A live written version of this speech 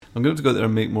I'm going to go there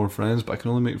and make more friends, but I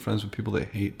can only make friends with people that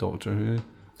hate Doctor Who.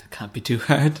 That can't be too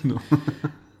hard. No.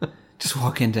 Just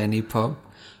walk into any pub.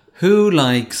 Who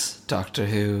likes Doctor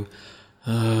Who?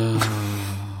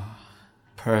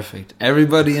 Perfect.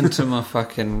 Everybody into my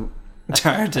fucking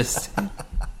TARDIS.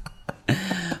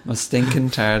 My stinking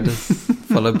TARDIS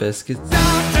full of biscuits.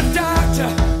 Doctor, doctor,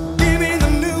 give me the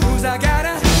news. I got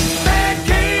a bad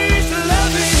case of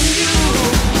loving you.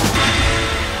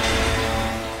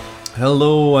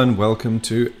 Hello and welcome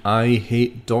to I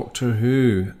Hate Doctor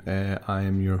Who. I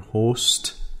am your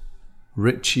host,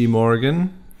 Richie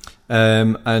Morgan.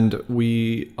 And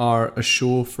we are a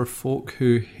show for folk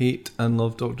who hate and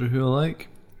love Doctor Who alike,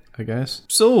 I guess.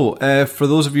 So, for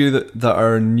those of you that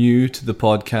are new to the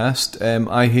podcast,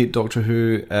 I Hate Doctor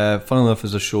Who, funnily enough,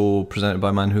 is a show presented by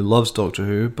a man who loves Doctor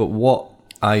Who, but what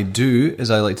I do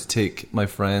is I like to take my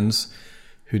friends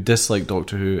who dislike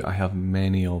Doctor Who, I have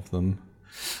many of them,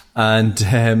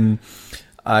 and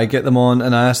I get them on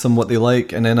and I ask them what they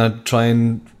like, and then I try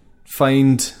and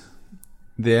find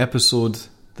the episode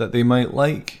that they might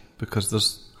like, because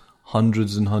there's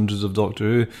hundreds and hundreds of Doctor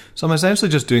Who. So I'm essentially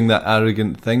just doing that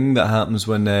arrogant thing that happens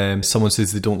when someone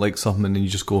says they don't like something and you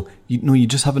just go, you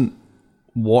just haven't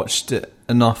watched it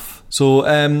enough.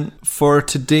 So for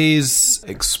today's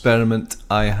experiment,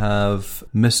 I have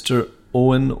Mr.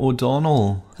 Owen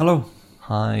O'Donnell. Hello.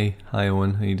 Hi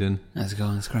Owen, how you doing? How's it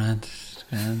going? It's grand. It's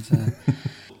grand.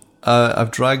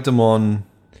 I've dragged him on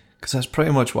because that's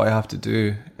pretty much what I have to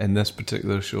do in this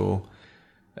particular show.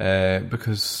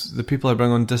 Because the people I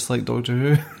bring on dislike Doctor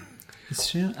Who.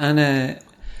 It's true. And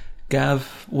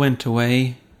Gav went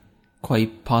away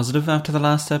quite positive after the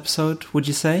last episode, would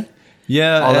you say?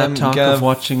 Yeah. All that talk of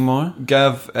watching more?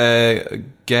 Gav of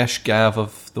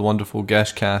the wonderful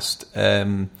Geshcast,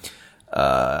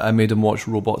 I made him watch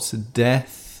Robots to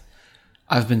Death.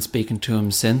 I've been speaking to him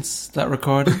since that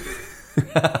recording.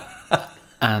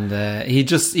 And he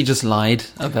just lied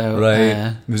about...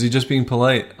 Right. Was he just being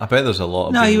polite? I bet there's a lot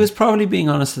of... No, he was probably being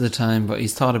honest at the time, but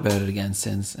he's thought about it again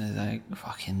since. And he's like,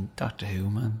 fucking Doctor Who,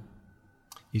 man.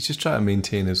 He's just trying to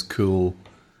maintain his cool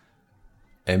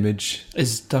image.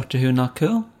 Is Doctor Who not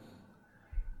cool?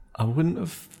 I wouldn't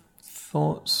have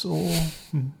thought so.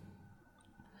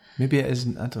 Maybe it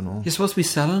isn't, I don't know. You're supposed to be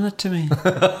selling it to me.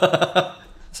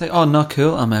 It's like, oh, not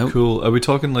cool, I'm out. Cool. Are we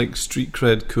talking like street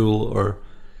cred cool or...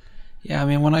 Yeah, I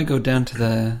mean, when I go down to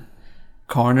the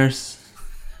corners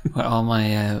with all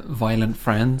my violent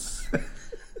friends,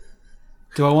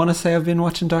 do I want to say I've been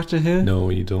watching Doctor Who? No,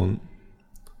 you don't.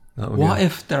 What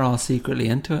if they're all secretly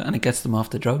into it and it gets them off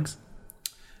the drugs?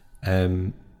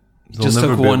 Just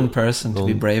took one person to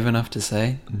be brave enough to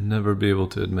say. Never be able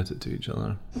to admit it to each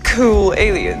other. Cool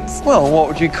aliens. Well, what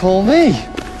would you call me?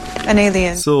 An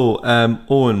alien. So,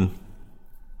 Owen,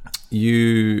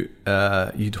 you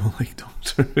don't like Doctor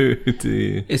Who, do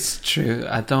you? It's true,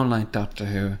 I don't like Doctor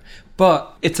Who,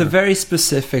 but it's a very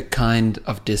specific kind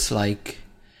of dislike.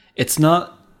 It's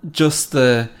not just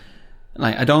I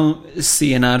don't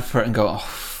see an ad for it and go, oh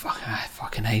fuck, I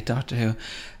fucking hate Doctor Who.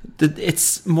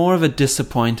 It's more of a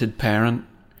disappointed parent,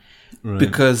 right?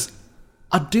 Because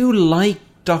I do like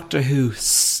Doctor Who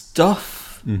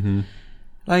stuff,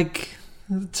 like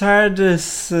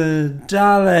TARDIS,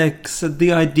 Daleks,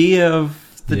 the idea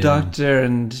of the Doctor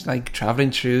and like travelling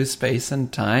through space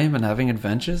and time and having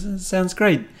adventures. It sounds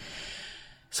great.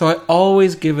 So I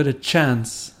always give it a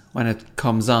chance when it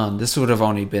comes on. This would have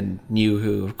only been New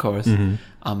Who, of course.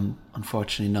 I'm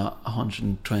unfortunately not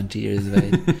 120 years of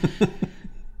age.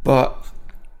 But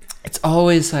it's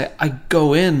always like I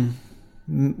go in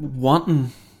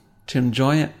wanting to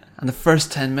enjoy it. And the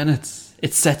first 10 minutes,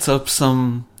 it sets up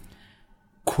some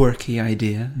quirky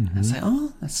idea. And it's like,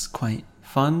 oh, that's quite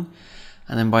fun.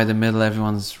 And then by the middle,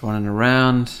 everyone's running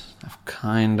around. I've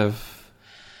kind of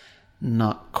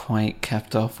not quite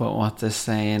kept up with what they're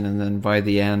saying. And then by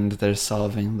the end, they're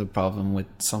solving the problem with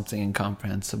something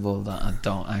incomprehensible that I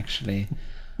don't actually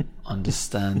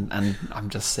understand. And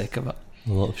I'm just sick of it.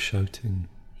 A lot of shouting.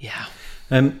 Yeah.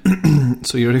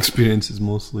 So your experience is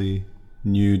mostly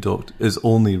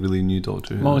only really new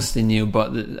Doctor Who? Mostly new,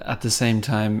 but at the same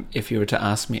time, if you were to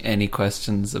ask me any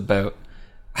questions about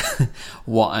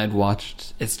what I'd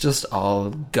watched, it's just all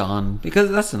gone, because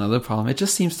that's another problem. It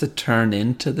just seems to turn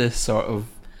into this sort of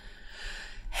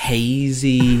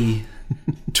hazy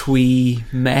twee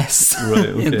mess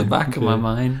in the back of my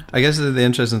mind. I guess the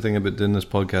interesting thing about doing this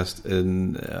podcast,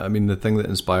 I mean, the thing that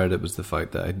inspired it was the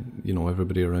fact that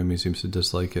everybody around me seems to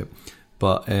dislike it.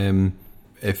 But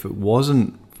if it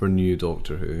wasn't for new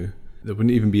Doctor Who, there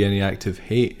wouldn't even be any active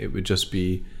hate. It would just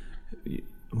be,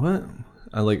 what?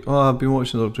 I've been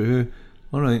watching Doctor Who.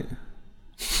 All right.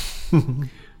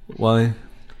 Why?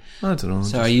 I don't know.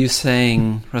 So are you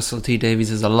saying Russell T Davies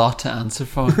is a lot to answer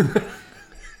for?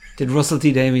 Did Russell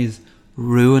T Davies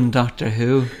ruin Doctor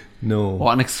Who? No.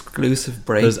 What an exclusive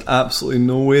break. There's absolutely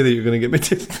no way that you're going to get me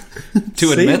to to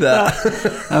say admit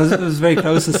that. I was very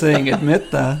close to saying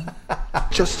admit that.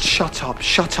 Just shut up,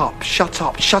 shut up, shut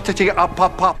up, shut it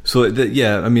up. So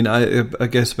yeah, I mean, I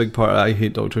guess a big part of I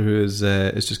Hate Doctor Who is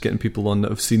just getting people on that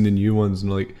have seen the new ones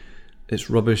and like it's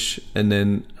rubbish, and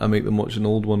then I make them watch an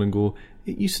old one and go,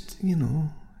 it used to,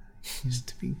 used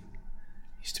to be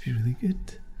really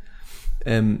good.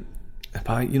 But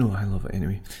I love it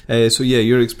anyway. So yeah,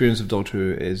 your experience of Doctor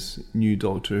Who is new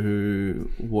Doctor Who.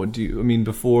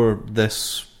 Before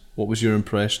this, what was your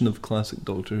impression of classic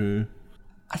Doctor Who?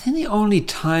 I think the only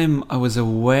time I was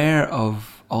aware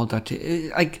of old Doctor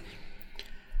Who,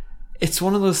 it's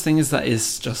one of those things that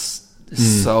is just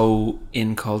so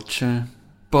in culture.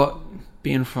 But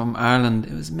being from Ireland,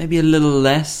 it was maybe a little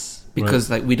less because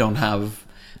we don't have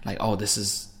this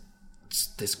is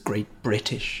this great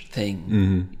British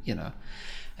thing,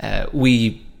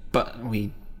 we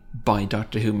buy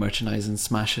Doctor Who merchandise and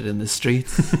smash it in the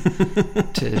streets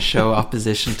to show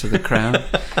opposition to the crown.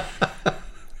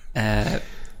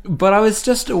 But I was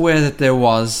just aware that there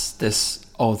was this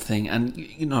old thing, and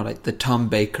the Tom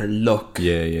Baker look.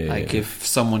 If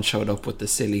someone showed up with the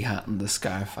silly hat and the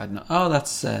scarf, I'd know. Oh,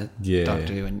 that's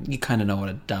Doctor Who, and you kind of know what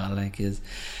a Dalek is.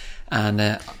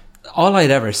 And all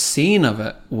I'd ever seen of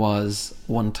it was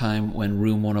one time when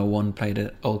Room 101 played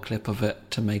an old clip of it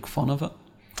to make fun of it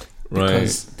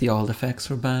because the old effects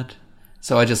were bad.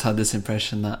 So I just had this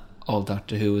impression that old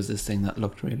Doctor Who was this thing that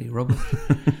looked really rubbish.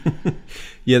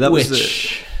 Yeah, that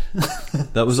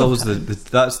was always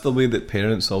that's the way that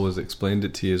parents always explained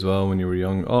it to you as well when you were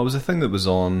young. Oh, it was a thing that was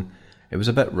on. It was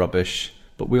a bit rubbish,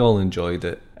 but we all enjoyed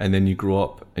it. And then you grow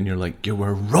up and you're like, you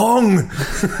were wrong.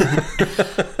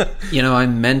 I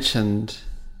mentioned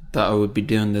that I would be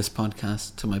doing this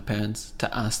podcast to my parents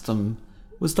to ask them,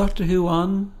 was Doctor Who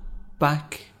on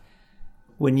back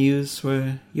when yous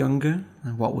were younger?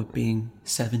 And what would being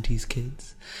 70s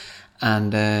kids?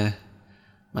 And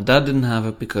my dad didn't have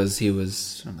it because he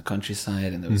was from the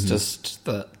countryside and there was just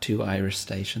the two Irish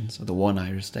stations, or the one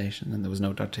Irish station, and there was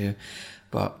no Doctor Who.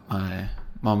 But my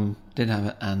mum did have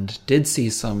it and did see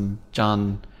some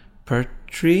John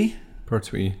Pertwee,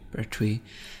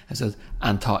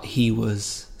 and thought he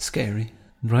was scary.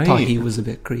 Right. Thought he was a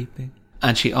bit creepy.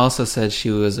 And she also said she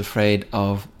was afraid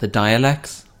of the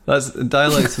dialects.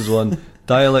 Dialects is one.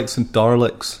 Dialects and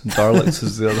Daleks. Daleks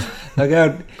is the other. Look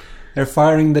out, they're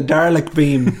firing the Dalek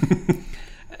beam.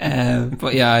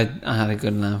 But yeah, I had a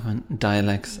good laugh on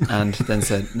dialects, and then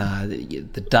said, nah, the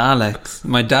Daleks.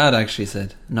 My dad actually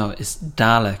said, no, it's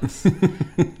Daleks.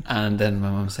 And then my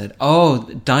mum said, oh,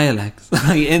 dialects.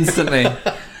 Instantly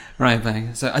right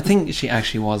back. So I think she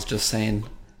actually was just saying,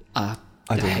 I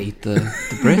hate the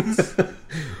Brits.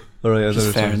 All right, which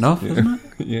is fair enough, isn't it?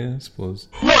 Yeah, I suppose.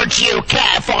 Would you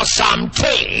care for some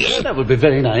tea? That would be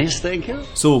very nice, thank you.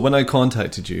 So when I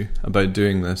contacted you about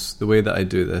doing this, the way that I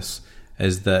do this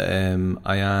is that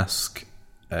I ask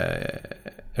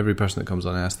every person that comes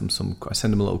on, I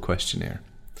send them a little questionnaire,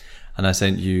 and I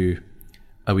sent you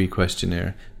a wee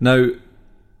questionnaire. Now,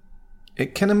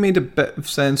 it kind of made a bit of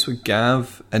sense with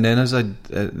Gav, and then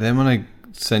then when I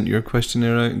sent your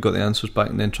questionnaire out and got the answers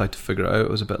back, and then tried to figure it out, it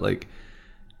was a bit like,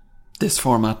 this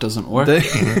format doesn't work.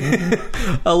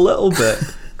 A little bit,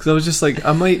 because I was just like,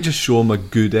 I might just show them a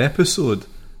good episode,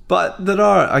 but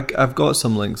I've got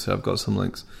some links.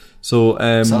 So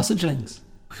sausage links.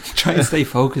 Try and stay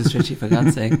focused, Richie, for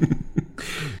God's sake.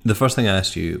 The first thing I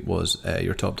asked you was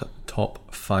your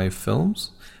top 5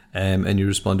 films, and you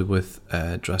responded with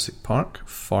Jurassic Park,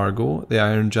 Fargo, The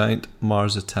Iron Giant,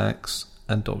 Mars Attacks,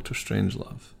 and Doctor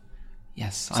Strangelove.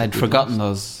 Yes, I'd forgotten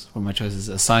those were my choices,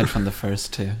 aside from the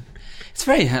first two. It's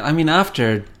very,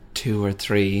 after 2 or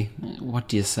 3, what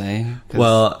do you say?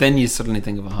 Well, then you suddenly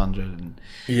think of 100. And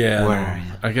yeah, where are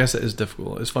you? I guess it is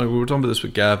difficult. It's funny, we were talking about this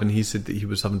with Gav, and he said that he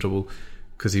was having trouble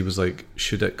because he was like,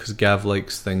 should it? Because Gav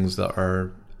likes things that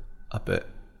are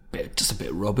just a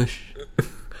bit rubbish.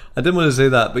 I didn't want to say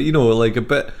that, but like a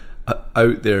bit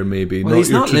out there, maybe. Well, he's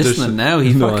not listening now.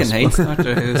 He fucking hates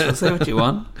Doctor Who. So say what you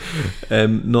want.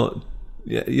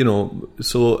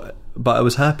 So, but I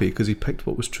was happy because he picked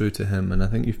what was true to him, and I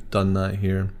think you've done that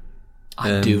here.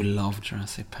 I do love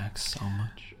Jurassic Park so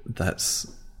much. That's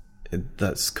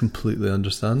completely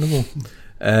understandable.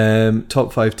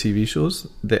 Top 5 TV shows: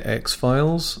 The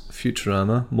X-Files,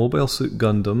 Futurama, Mobile Suit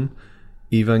Gundam,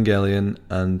 Evangelion,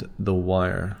 and The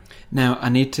Wire. Now, I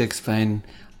need to explain.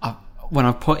 when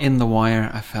I put in The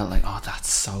Wire, I felt like, oh, that's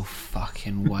so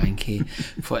fucking wanky.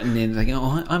 Putting in like,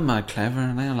 oh, I'm mad clever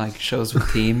and I like shows with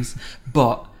themes.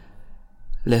 But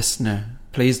listener,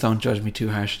 please don't judge me too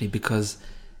harshly, because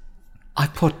I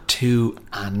put 2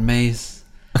 animes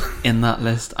in that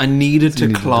list. I needed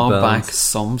to claw back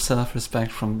some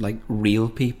self-respect from like real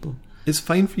people. It's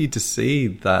fine for you to say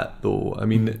that, though. I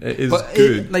mean, it is But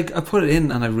good. I put it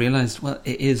in and I realised, well,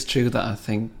 it is true that I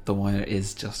think The Wire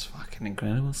is just fucking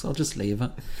incredible, so I'll just leave it.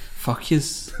 Fuck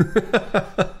yous.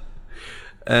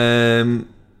 I've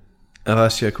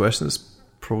asked you a question that's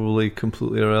probably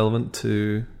completely irrelevant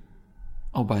to...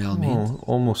 Oh, by all means.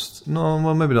 almost. No,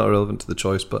 well, maybe not irrelevant to the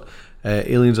choice, but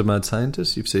aliens are mad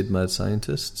scientists. You've said mad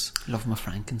scientists. Love my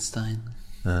Frankenstein.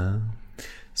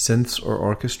 Synths or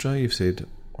orchestra? You've said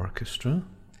orchestra.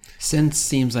 Synth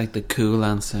seems like the cool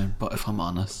answer, but if I'm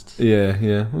honest,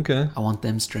 Yeah, okay. I want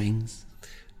them strings.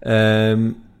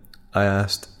 I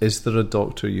asked, is there a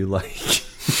doctor you like?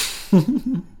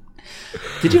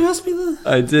 Did you ask me that?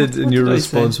 I did, and what your did I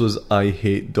response say? was, I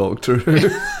hate Doctor Who.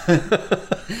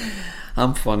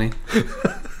 I'm funny.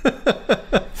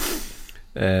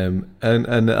 And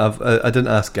I didn't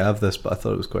ask Gav this, but I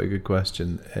thought it was quite a good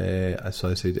question. So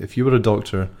I said, if you were a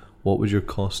doctor, what would your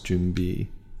costume be?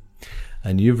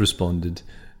 And you've responded,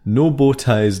 no bow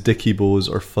ties, dicky bows,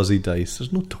 or fuzzy dice.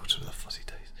 There's no doctor with a fuzzy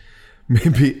dice.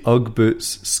 Maybe Ugg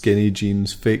boots, skinny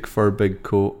jeans, fake fur, big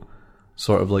coat,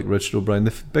 sort of like Richard O'Brien.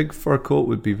 The big fur coat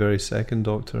would be very second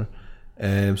Doctor.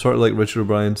 Sort of like Richard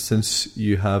O'Brien, since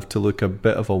you have to look a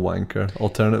bit of a wanker.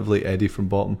 Alternatively, Eddie from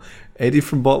Bottom. Eddie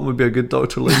from Bottom would be a good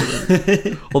Doctor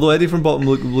later. Although Eddie from Bottom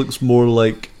looks more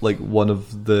like one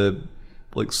of the...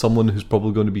 like someone who's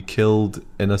probably going to be killed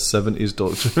in a 70s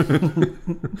Doctor.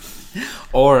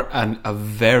 Or a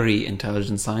very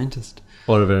intelligent scientist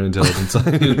Or a very intelligent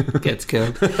scientist. who gets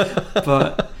killed.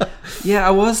 But yeah,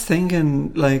 I was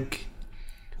thinking, like,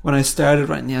 when I started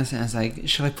writing the essay, I was like,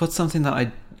 should I put something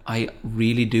that I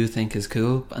really do think is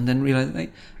cool? And then realised,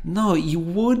 like, no, you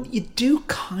do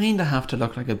kind of have to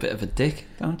look like a bit of a dick,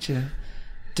 don't you?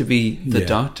 To be the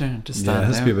Doctor and to stand it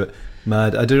has out. to be a bit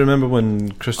mad. I do remember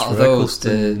when Christopher Although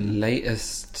Eccleston... the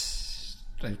latest,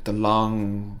 like the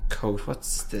long coat,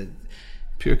 what's the...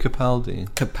 Peter Capaldi.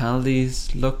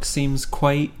 Capaldi's look seems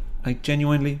quite, like,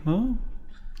 genuinely,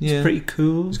 Yeah. pretty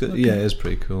cool. It is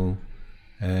pretty cool.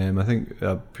 I think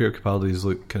Peter Capaldi's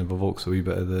look kind of evokes a wee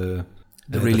bit of the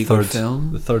really good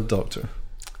film? The third Doctor.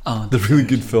 Oh, The really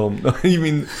good film. No, you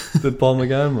mean the Paul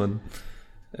McGann one?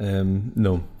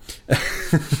 No.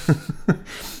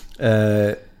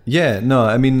 No,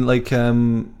 I mean, like,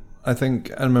 I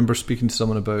think I remember speaking to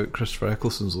someone about Christopher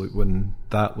Eccleston's look when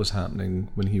that was happening,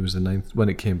 when he was the 9th, when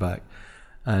it came back,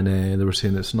 and they were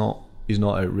saying he's not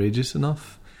outrageous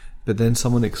enough, but then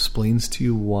someone explains to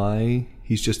you why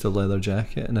he's just a leather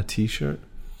jacket and a t-shirt,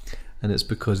 and it's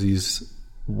because he's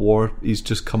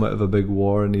just come out of a big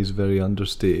war and he's very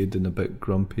understated and a bit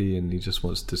grumpy and he just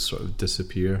wants to sort of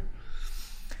disappear.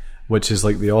 Which is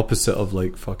like the opposite of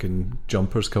like fucking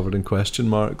jumpers covered in question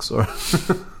marks, or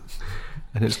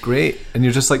and it's great. And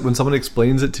you're just like, when someone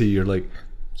explains it to you, you're like,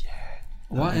 yeah.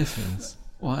 What if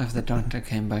the Doctor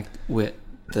came back with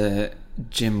the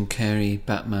Jim Carrey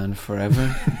Batman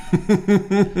Forever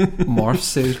morph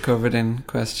suit covered in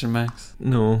question marks?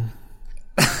 No.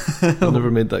 I've never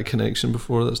made that connection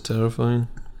before. That's terrifying.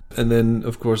 And then,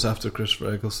 of course, after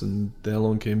Christopher Eccleston,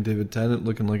 along came David Tennant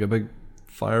looking like a big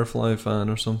Firefly fan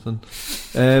or something.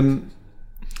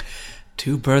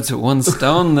 Two birds with one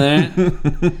stone there.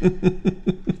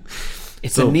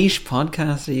 It's a niche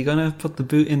podcast. Are you going to put the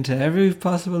boot into every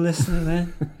possible listener there?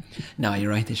 No, you're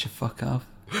right. They should fuck off.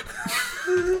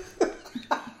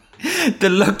 The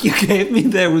look you gave me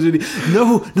there was really...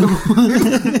 No.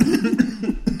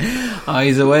 Oh,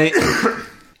 he's away.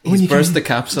 He's burst the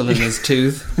capsule in his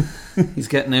tooth. He's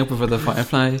getting out before the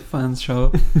Firefly fans show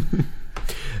up.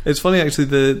 It's funny, actually,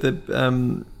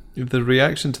 the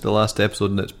reaction to the last episode,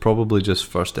 and it's probably just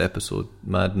first episode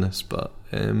madness, but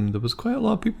there was quite a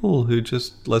lot of people who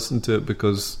just listened to it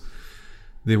because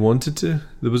they wanted to.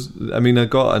 I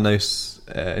got a nice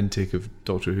intake of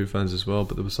Doctor Who fans as well,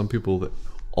 but there was some people that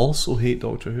also hate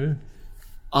Doctor Who.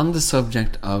 On the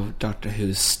subject of Doctor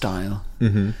Who's style,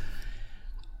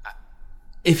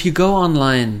 if you go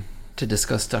online to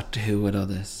discuss Doctor Who with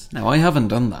others, now I haven't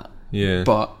done that,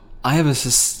 but I have a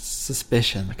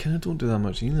suspicion. I kind of don't do that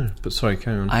much either, but sorry,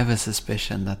 carry on. I have a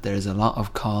suspicion that there's a lot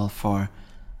of call for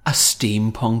a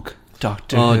steampunk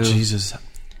Doctor Who. Oh, Jesus.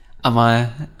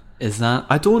 Is that?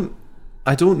 I don't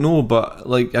know, but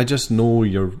like, I just know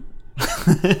you're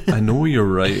I know you're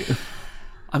right.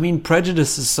 I mean,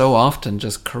 prejudice is so often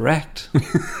just correct.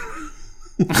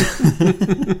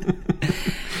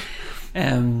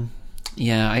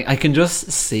 Yeah, I can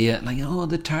just see it. Like, oh,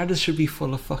 the TARDIS should be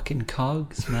full of fucking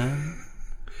cogs, man.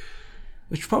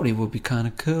 Which probably would be kind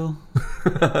of cool.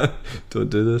 Don't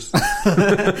do this.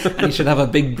 And he should have a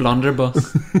big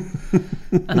blunderbuss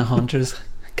and a hunter's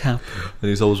cap. And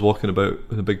he's always walking about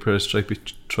with a big pair of stripy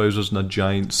trousers and a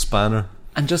giant spanner.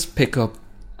 And just pick up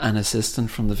an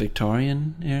assistant from the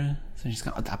Victorian era. So he's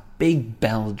got that big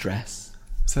bell dress.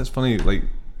 So that's funny, like,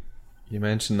 you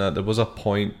mentioned that there was a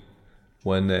point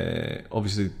when,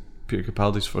 obviously, Peter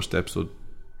Capaldi's first episode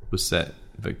was set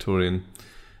Victorian.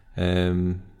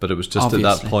 But it was just Obviously.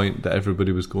 at that point that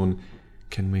everybody was going,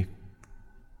 can we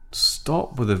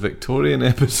stop with the Victorian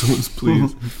episodes,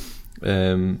 please?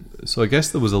 So I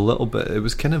guess there was a little bit, it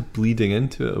was kind of bleeding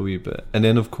into it a wee bit. And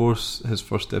then, of course, his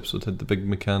first episode had the big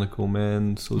mechanical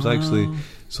men. So it was actually,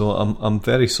 so I'm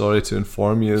very sorry to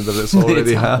inform you that it's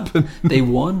already happened. They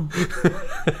won.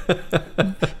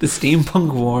 The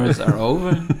steampunk wars are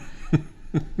over.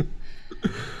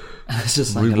 It's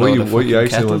just like a lot of what you fucking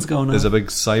actually kettles want going on. is a big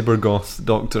cybergoth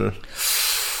doctor.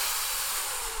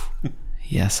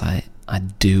 Yes, I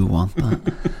do want that.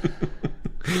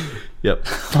 Yep.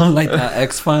 Like that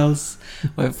X-Files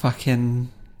with fucking...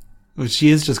 Well, she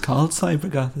is just called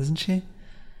Cybergoth, isn't she?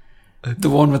 The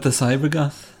one with the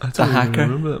Cybergoth. I The don't even hacker.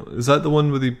 remember that. Is that the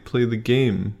one where they play the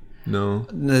game? No.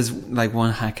 There's like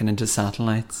one hacking into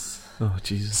satellites. Oh,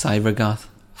 Jesus. Cybergoth.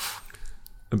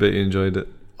 I bet you enjoyed it.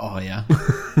 Oh, yeah.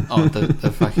 Oh,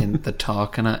 the fucking... The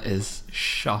talk in it is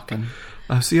shocking.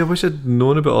 I see. I wish I'd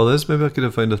known about all this. Maybe I could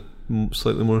have found a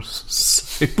slightly more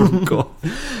cybergoth.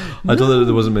 I don't know that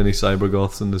there wasn't many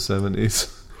cybergoths in the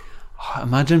 70s. Oh,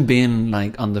 imagine being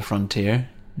like on the frontier.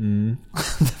 Who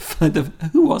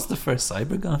was the first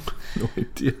cybergoth? No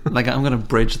idea. Like, I'm going to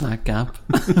bridge that gap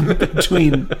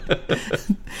between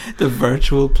the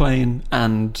virtual plane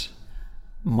and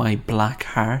my black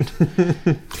heart.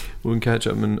 We'll catch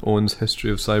up in Owen's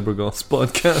History of Cybergoths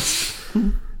podcast.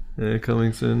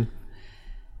 Coming soon.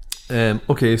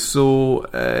 Okay, so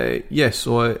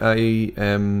so I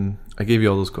gave you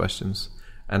all those questions,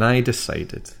 and I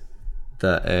decided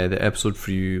that the episode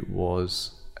for you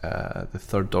was the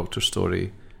Third Doctor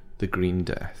story, The Green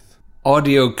Death.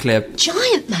 Audio clip.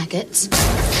 Giant maggots?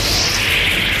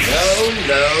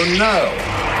 No.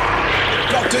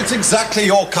 Doctor, it's exactly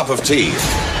your cup of tea.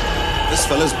 This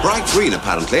fella's bright green,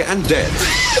 apparently, and dead.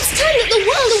 It's time that the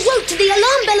world awoke to the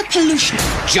alarm bell of pollution.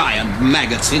 Giant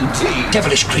maggots indeed.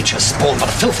 Devilish creatures spawned by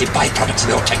the filthy byproducts of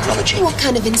your technology. What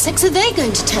kind of insects are they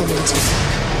going to turn into?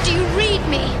 Do you read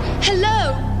me?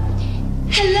 Hello?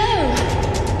 Hello?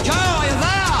 Joe, are you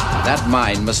there? That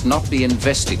mine must not be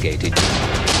investigated.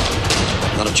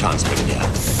 Not a chance, Brigadier.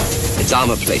 It's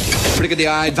armour-plated. Brigadier,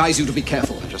 I advise you to be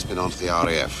careful. I've just been onto the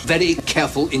RAF. Very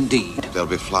careful indeed. They'll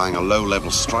be flying a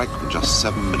low-level strike in just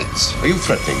 7 minutes. Are you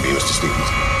threatening me, Mr. Stevens?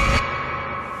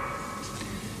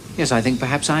 Yes, I think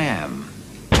perhaps I am.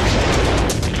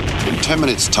 In 10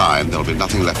 minutes' time, there'll be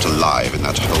nothing left alive in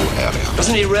that whole area.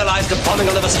 Doesn't he realize the bombing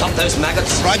will never stop those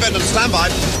maggots? Right, Bend, stand by.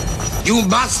 You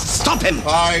must stop him.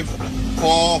 5,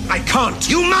 4... I can't.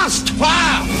 You must.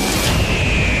 Fire!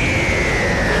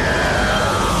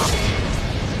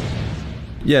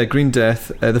 Yeah, Green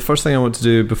Death. The first thing I want to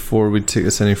do before we take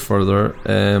this any further,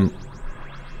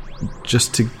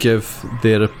 just to give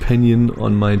their opinion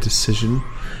on my decision,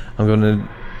 I'm going to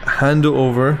hand it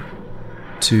over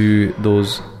to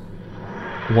those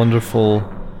wonderful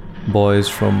boys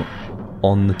from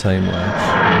On the Time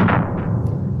Lapse.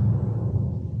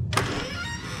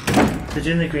 They're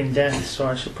doing the Green Death, so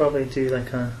I should probably do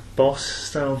like a boss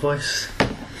style voice.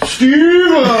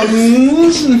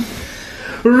 Stevens!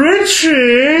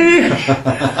 Richie!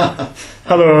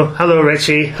 Hello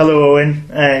Richie. Hello Owen.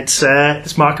 It's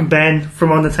Mark and Ben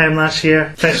from On the Time Lapse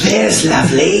here. Yes,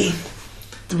 lovely.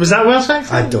 Was that Welsh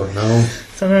accent? I don't know.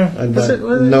 Was it?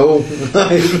 No,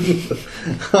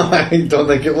 I don't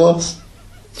think it was.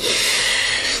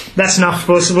 That's enough.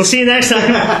 We'll see you next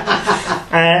time.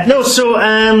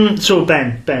 So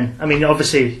Ben. I mean,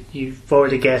 obviously you've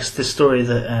already guessed the story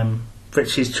that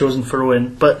Richie's chosen for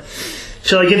Owen, but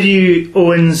shall I give you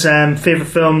Owen's favourite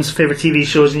films, favourite TV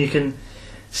shows, and you can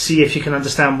see if you can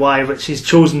understand why Richie's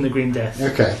chosen The Green Death.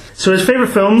 Okay. So his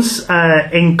favourite films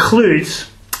include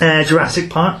Jurassic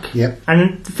Park. Yep.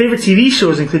 And the favourite TV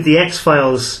shows include The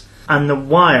X-Files and The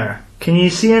Wire. Can you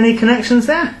see any connections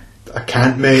there? I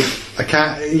can't, mate. I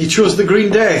can't. You chose The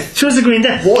Green Death. Chose The Green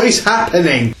Death. What is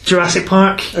happening? Jurassic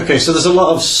Park. Okay, so there's a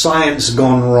lot of science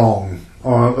gone wrong.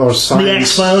 Or science. The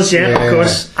X-Files, yeah, of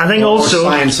course. I think or also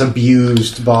science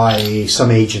abused by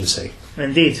some agency.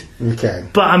 Indeed. Okay.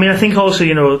 But I mean, I think also,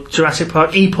 Jurassic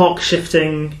Park,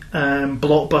 epoch-shifting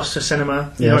blockbuster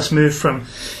cinema. Yeah. It's moved from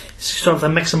sort of a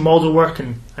mix of model work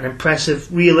and an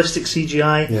impressive, realistic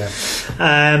CGI.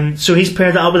 Yeah. So he's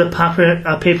paired that up with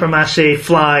a paper mache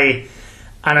fly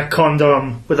and a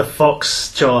condom with a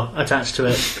fox jaw attached to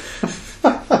it.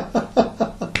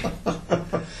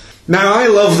 Now, I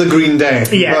love The Green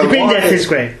Death. Yeah, but The Green Death is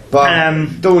great.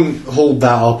 But don't hold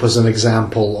that up as an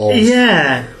example of,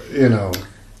 Yeah.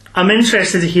 I'm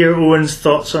interested to hear Owen's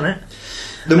thoughts on it.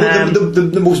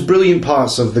 The most brilliant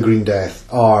parts of The Green Death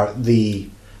are the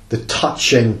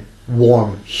touching,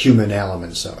 warm human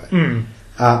elements of it.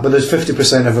 But there's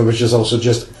 50% of it which is also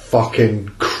just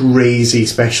fucking crazy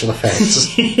special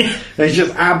effects. It's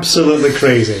just absolutely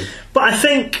crazy. But I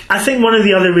think one of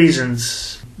the other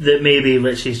reasons that maybe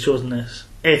Richie's chosen this,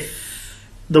 if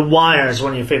The Wire is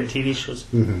one of your favourite TV shows,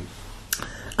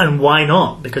 and why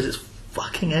not? Because it's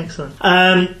fucking excellent.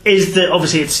 Is that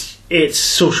obviously it's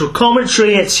social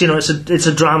commentary. It's it's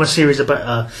a drama series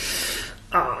about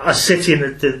a city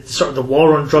and the sort of the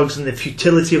war on drugs and the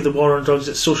futility of the war on drugs.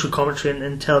 It's social commentary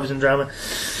and television drama.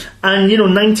 And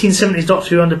 1970s Doctor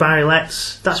Who under Barry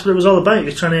Letts, that's what it was all about. He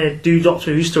was trying to do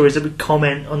Doctor Who stories that would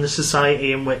comment on the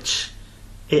society in which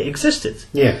it existed. So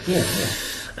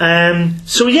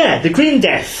The Green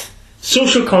Death,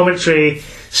 social commentary,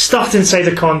 stuffed inside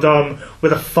a condom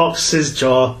with a fox's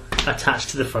jaw attached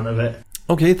to the front of it.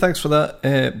 Okay, thanks for that,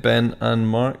 Ben and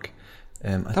Mark.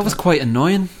 That was quite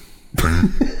annoying.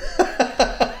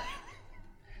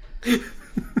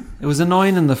 It was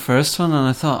annoying in the first one, and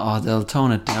I thought, they'll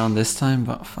tone it down this time,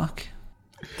 but fuck.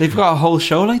 They've got a whole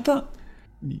show like that?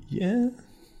 Yeah.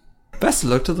 Best of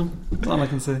luck to them. That's all I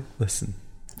can say. Listen,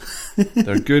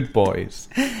 they're good boys.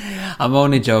 I'm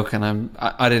only joking.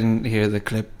 I didn't hear the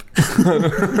clip.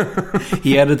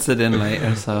 He edits it in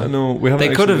later, so no, we haven't.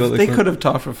 They could have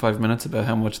talked for 5 minutes about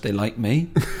how much they like me.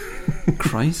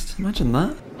 Christ, imagine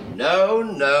that.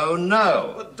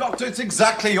 No. But Doctor, it's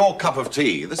exactly your cup of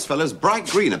tea. This fella's bright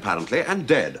green, apparently, and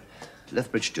dead.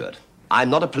 Lethbridge Stewart, I'm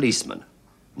not a policeman.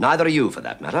 Neither are you, for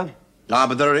that matter.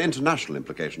 But there are international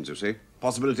implications, you see.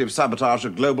 Possibility of sabotage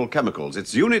of global chemicals.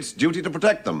 It's UNIT's duty to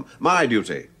protect them. My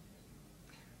duty.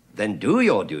 Then do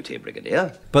your duty,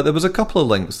 Brigadier. But there was a couple of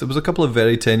links. There was a couple of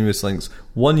very tenuous links.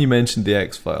 One, you mentioned the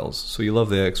X-Files. So you love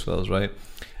the X-Files, right?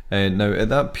 Now, at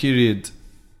that period,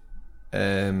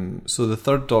 so the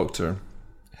Third Doctor,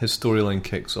 his storyline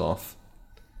kicks off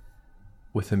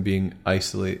with him being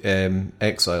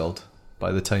exiled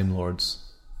by the Time Lords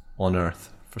on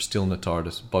Earth for stealing the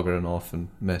TARDIS, buggering off and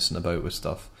messing about with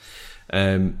stuff.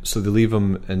 So they leave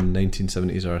him in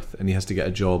 1970s Earth, and he has to get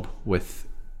a job with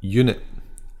UNIT,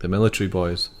 the military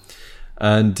boys.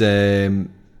 And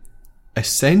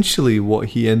essentially what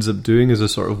he ends up doing is a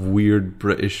sort of weird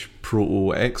British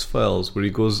proto-X-Files, where he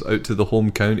goes out to the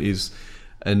home counties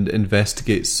and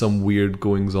investigates some weird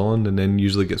goings-on, and then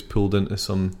usually gets pulled into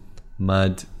some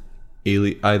mad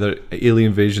either alien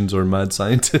invasions or mad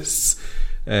scientists.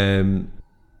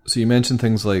 So you mentioned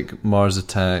things like Mars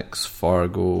Attacks,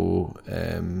 Fargo,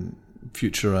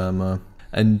 Futurama,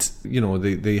 and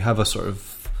they have a sort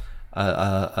of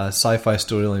a sci-fi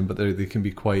storyline, but they can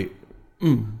be quite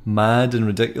mad and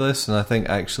ridiculous. And I think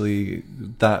actually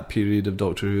that period of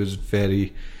Doctor Who is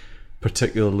very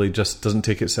particularly just doesn't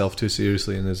take itself too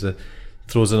seriously, and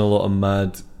throws in a lot of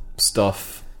mad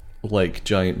stuff like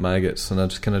giant maggots. And I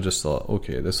just kind of thought,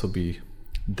 okay, this will be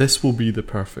the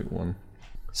perfect one.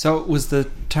 So was the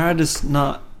TARDIS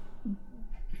not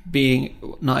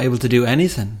able to do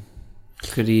anything?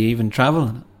 Could he even travel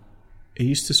in it? He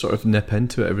used to sort of nip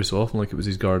into it every so often, like it was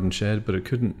his garden shed, but it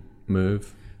couldn't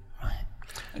move. Right.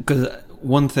 Because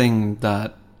one thing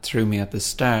that threw me at the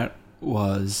start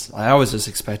was I was just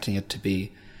expecting it to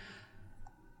be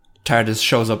TARDIS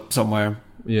shows up somewhere,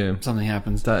 something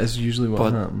happens. That is usually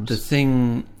what happens. The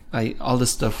thing, all the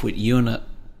stuff with UNIT,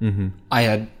 I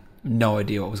had no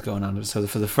idea what was going on. So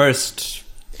for the first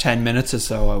 10 minutes or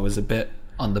so, I was a bit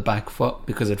on the back foot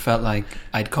because it felt like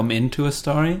I'd come into a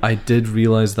story. I did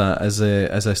realise that as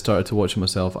I started to watch it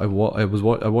myself. I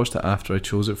watched it after I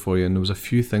chose it for you, and there was a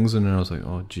few things in there. I was like,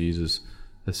 oh Jesus,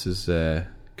 this is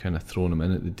kind of throwing him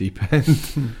in at the deep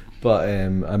end. But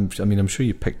I'm sure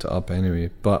you picked it up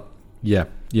anyway. But yeah.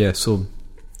 So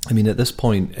I mean, at this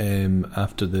point,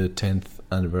 after the 10th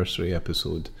anniversary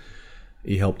episode,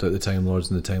 he helped out the Time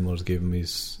Lords, and the Time Lords gave him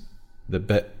the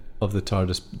bit of the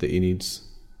TARDIS that he needs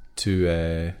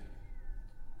to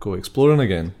go exploring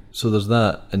again. So there's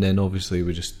that, and then obviously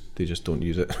they just don't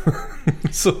use it.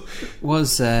 So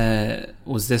was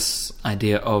this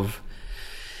idea of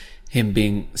him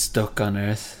being stuck on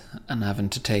Earth and having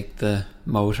to take the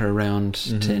motor around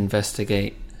to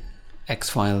investigate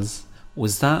X-Files.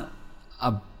 Was that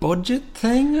a budget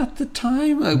thing at the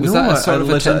time? Was that a sort of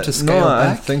attempt to scale back?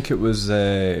 I think it was.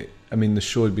 The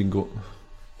show had been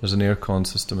There's an aircon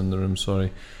system in the room.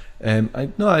 Sorry.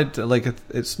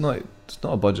 It's not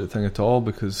a budget thing at all,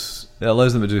 because it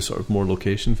allows them to do sort of more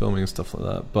location filming and stuff like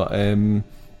that. But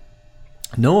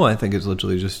no, I think it's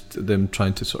literally just them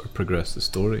trying to sort of progress the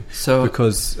story. So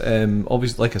because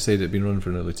obviously, like I said, it'd been running for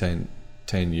nearly 10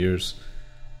 years,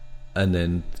 and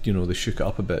then they shook it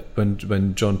up a bit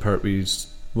when John Pertwee's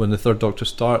when the Third Doctor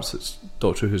starts. It's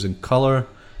Doctor Who's in colour.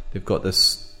 They've got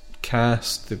this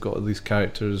cast, they've got all these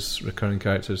characters, recurring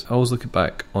characters. I always look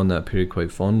back on that period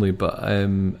quite fondly, but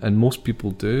and most people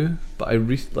do. But I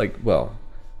remember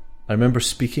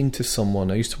speaking to someone.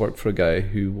 I used to work for a guy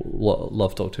who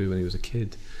loved Doctor Who when he was a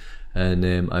kid, and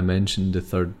I mentioned the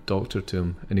Third Doctor to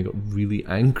him, and he got really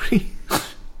angry.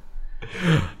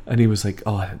 And he was like,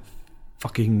 "Oh,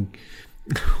 fucking!"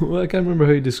 Well, I can't remember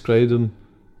how he described him,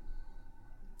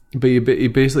 but he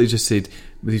basically just said,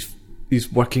 He's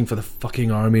working for the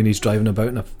fucking army and he's driving about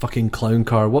in a fucking clown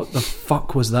car. What the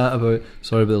fuck was that about?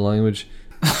 Sorry about the language.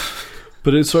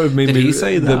 But it sort of made me... Did he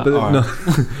say that? No,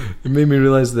 it made me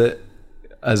realise that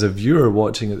as a viewer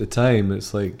watching at the time,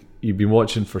 it's like you've been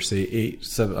watching for, say,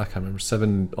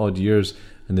 7 odd years,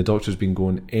 and the Doctor's been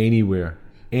going anywhere,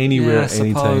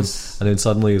 anytime. And then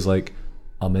suddenly he's like,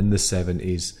 I'm in the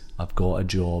 70s, I've got a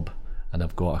job, and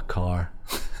I've got a car.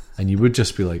 And you would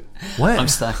just be like, what? I'm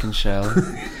stacking shell.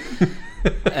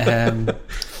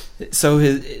 So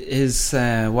his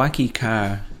wacky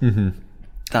car,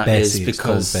 that Bessie, is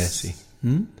because... It's called Bessie.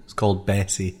 It's called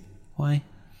Bessie. Why?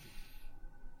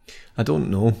 I don't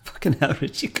know. Fucking hell,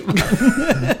 Richie, come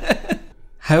on.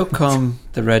 How come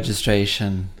the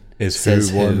registration says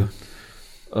who?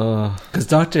 Because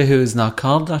Doctor Who is not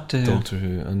called Doctor Who. Doctor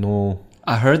Who, I know.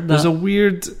 I heard that. There's a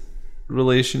weird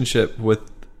relationship with...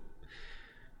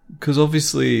 Because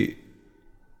obviously,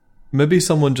 maybe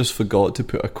someone just forgot to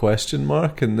put a question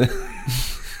mark in the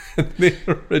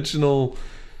original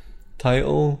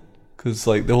title. Because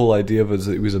like the whole idea of it is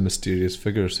that he was a mysterious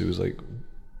figure, so he was like,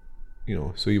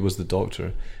 so he was the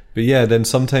Doctor. But yeah, then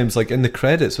sometimes like in the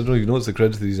credits, I don't even know what's the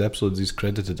credits of these episodes, he's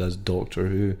credited as Doctor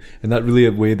Who, and that really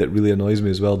a way that really annoys me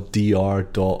as well.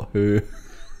 Dr.Who.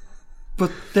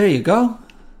 But there you go.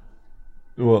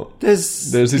 What?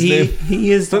 There's his name.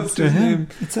 He is Doctor Who.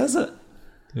 It says it.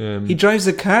 He drives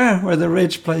a car where the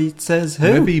reg plate says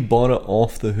Who. Maybe he bought it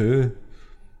off the Who,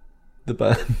 the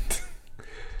band.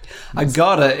 I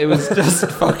got it. It was just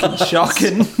fucking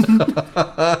shocking.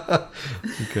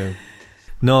 Okay.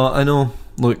 No, I know.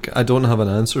 Look, I don't have an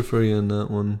answer for you on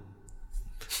that one.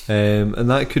 And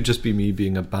that could just be me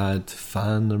being a bad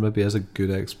fan, or maybe has a good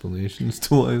explanation as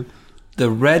to why. The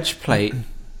reg plate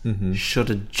should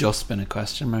have just been a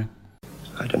question mark.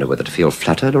 I don't know whether to feel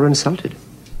flattered or insulted.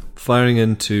 Firing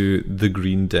into the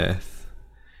Green Death,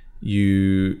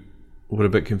 you were a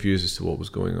bit confused as to what was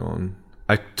going on.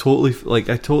 I totally took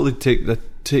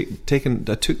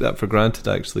that for granted,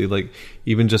 actually. Like,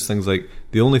 even just things like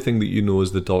the only thing that you know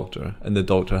is the Doctor, and the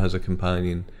Doctor has a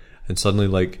companion, and suddenly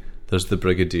like there's the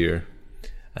Brigadier,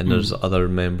 and there's other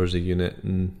members of unit,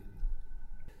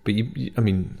 but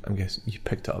I'm guessing you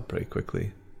picked it up pretty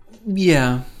quickly.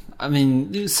 Yeah, I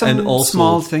mean, some also,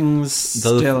 small things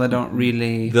still I don't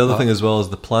really... The other thing as well is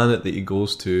the planet that he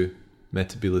goes to,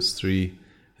 Metebelis 3,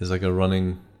 is like a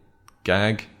running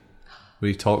gag where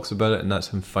he talks about it, and that's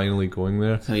him finally going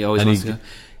there. So he always wants to go.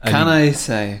 Can I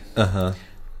say... Uh-huh.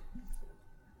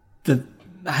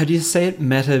 How do you say it?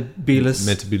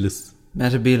 Metebelis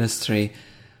 3.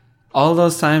 All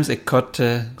those times it cut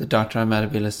to the Doctor on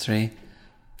Metebelis 3,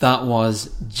 that was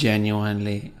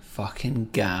genuinely fucking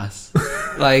gas.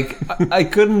 Like, I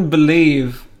couldn't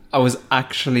believe I was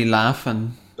actually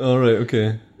laughing. All right,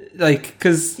 okay. Like,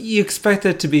 because you expect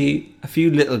it to be a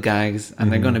few little gags,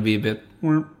 and they're going to be a bit...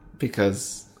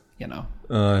 because,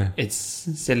 it's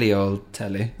silly old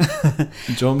telly.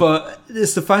 But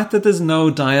it's the fact that there's no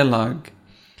dialogue,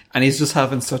 and he's just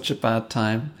having such a bad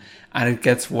time, and it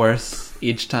gets worse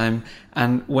each time.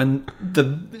 And when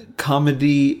the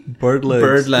comedy bird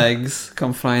legs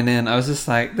come flying in, I was just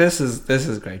like, this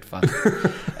is great fun.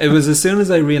 It was as soon as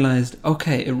I realised,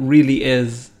 okay, it really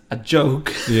is a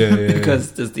joke.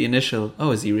 Because there's the initial,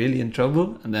 oh, is he really in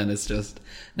trouble? And then it's just,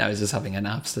 now he's just having an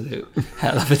absolute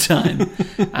hell of a time.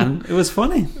 And it was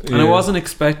funny. And I wasn't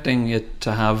expecting it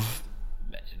to have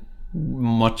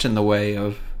much in the way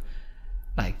of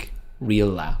like real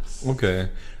laughs. Okay.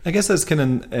 I guess that's kind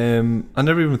of... I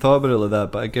never even thought about it like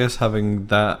that, but I guess having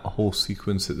that whole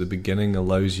sequence at the beginning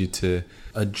allows you to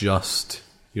adjust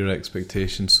your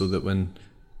expectations so that when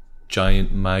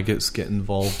giant maggots get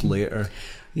involved later,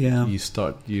 Yeah.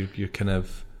 you're kind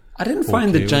of... I didn't find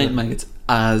okay the giant with it. maggots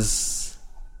as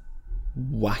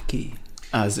wacky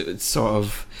as it's sort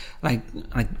of like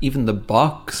even the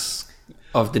box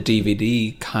of the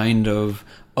DVD kind of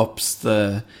ups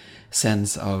the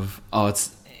sense of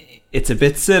it's a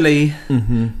bit silly,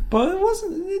 but it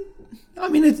wasn't.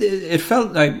 It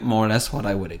felt like more or less what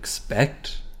I would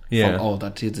expect. Yeah. From all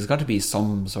that. There's got to be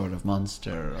some sort of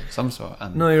monster of some sort.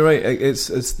 And No, you're right. I guess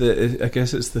it's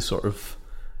the sort of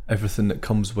everything that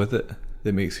comes with it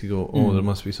that makes you go, oh, there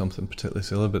must be something particularly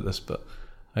silly about this. But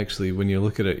actually, when you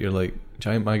look at it, you're like,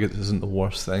 giant maggots isn't the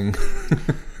worst thing.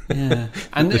 Yeah,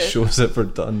 and the show's ever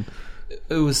done.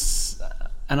 It was,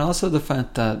 and also the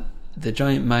fact that the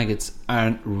giant maggots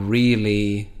aren't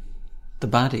really the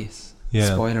baddies.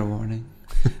 Yeah. Spoiler warning.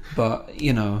 But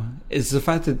it's the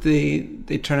fact that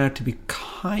they turn out to be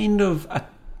kind of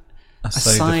a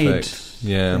side effect.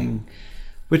 Yeah. thing,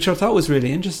 which I thought was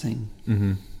really interesting.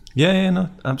 Mm-hmm. Yeah, no,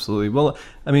 absolutely. Well,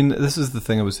 I mean, this is the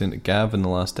thing I was saying to Gav in the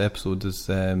last episode is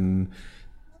the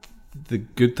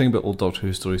good thing about old Doctor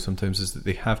Who stories sometimes is that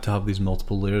they have to have these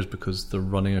multiple layers because they're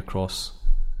running across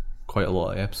quite a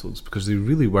lot of episodes, because they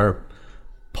really were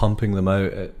pumping them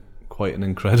out at quite an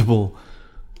incredible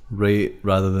rate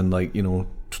rather than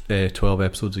 12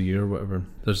 episodes a year or whatever.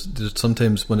 There's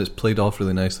sometimes when it's played off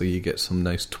really nicely you get some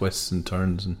nice twists and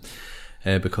turns and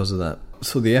because of that.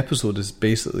 So the episode is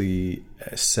basically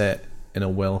set in a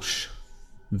Welsh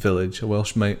village, a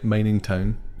Welsh mining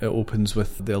town. It opens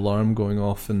with the alarm going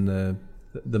off in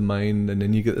the mine, and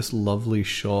then you get this lovely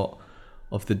shot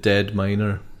of the dead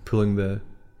miner pulling the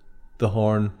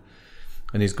horn,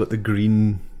 and he's got the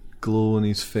green glow on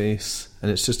his face,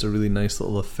 and it's just a really nice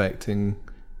little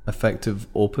effective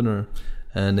opener.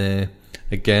 And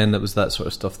again, that was that sort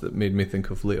of stuff that made me think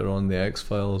of later on the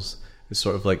X-Files. It's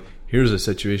sort of like, here's a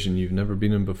situation you've never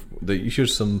been in before.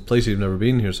 Here's some place you've never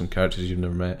been. Here's some characters you've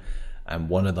never met, and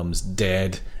one of them's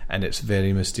dead, and it's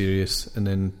very mysterious. And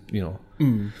then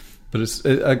but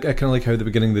I kind of like how at the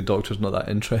beginning the Doctor's not that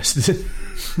interested.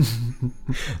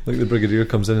 Like the Brigadier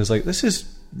comes in and is like, this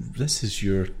is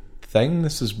your thing.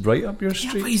 This is right up your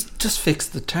street. Yeah, but he's just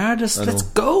fixed the TARDIS. Let's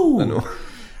go. I know.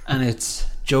 And it's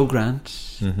Joe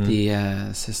Grant, the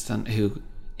assistant, who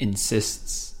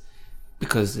insists,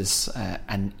 because there's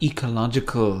an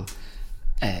ecological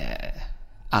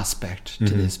aspect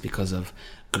to this because of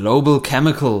global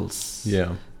chemicals.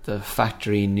 Yeah. The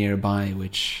factory nearby,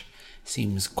 which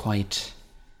seems quite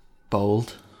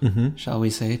bold, shall we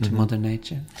say, to Mother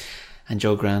Nature. And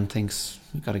Joe Grant thinks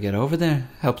we've got to get over there,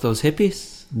 help those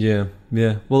hippies. Yeah.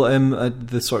 Well,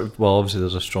 obviously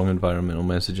there's a strong environmental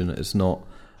message in it. It's not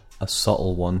a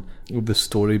subtle one. The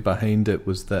story behind it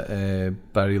was that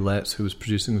Barry Letts, who was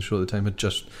producing the show at the time, had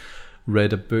just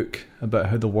read a book about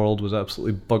how the world was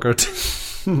absolutely buggered.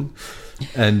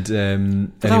 And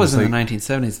that was in the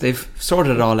 1970s. They've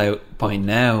sorted it all out by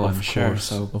now, I'm sure.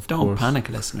 So don't panic,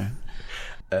 listener.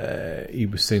 He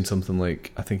was saying something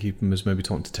like, I think he was maybe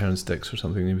talking to Terrence Dicks or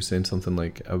something, and he was saying something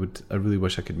like, I really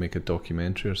wish I could make a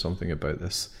documentary or something about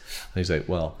this. And he's like,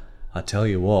 well, I tell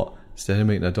you what, instead of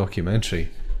making a documentary,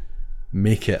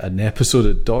 make it an episode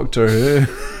of Doctor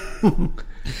Who.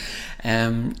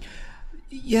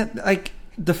 Yeah, like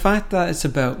the fact that it's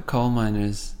about coal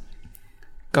miners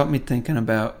got me thinking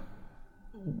about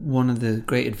one of the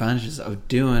great advantages of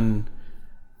doing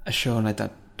a show like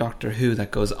that, Doctor Who,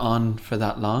 that goes on for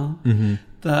that long,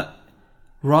 that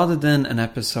rather than an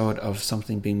episode of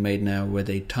something being made now where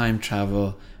they time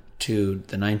travel to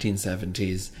the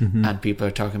 1970s and people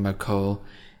are talking about coal,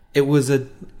 it was an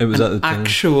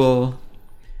actual,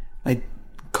 like,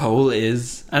 coal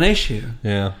is an issue.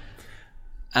 Yeah.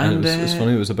 And it was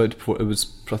funny. I think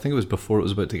it was before it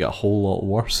was about to get a whole lot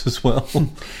worse as well.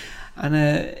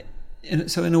 And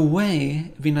so in a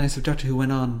way, it'd be nice if Doctor Who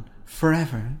went on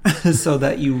forever, so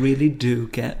that you really do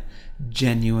get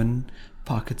genuine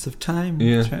pockets of time.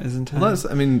 Yeah. Well,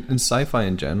 in sci-fi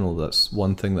in general, that's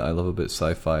one thing that I love about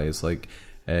sci-fi is like,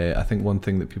 I think one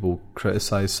thing that people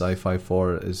criticize sci-fi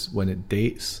for is when it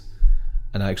dates.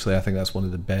 And actually, I think that's one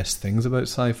of the best things about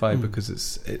sci-fi because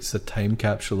it's a time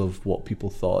capsule of what people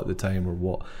thought at the time, or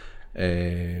what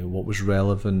was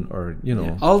relevant, or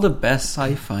all the best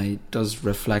sci-fi does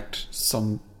reflect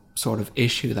some sort of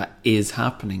issue that is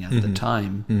happening at the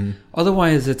time.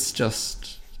 Otherwise, it's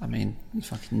just I mean,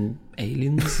 fucking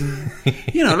aliens, and,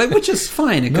 like, which is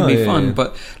fine. It can be fun,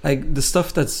 but like the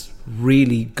stuff that's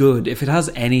really good, if it has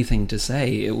anything to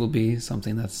say, it will be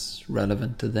something that's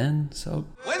relevant to then. So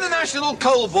when the National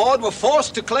Coal Board were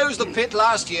forced to close the pit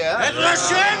last year, my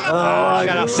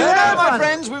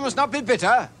friends, we must not be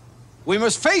bitter. We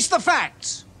must face the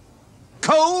facts.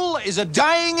 Coal is a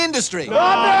dying industry.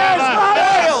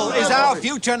 Oil is our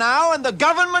future now, and the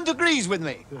government agrees with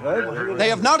me. They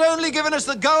have not only given us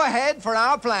the go-ahead for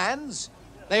our plans,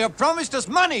 they have promised us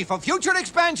money for future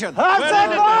expansion.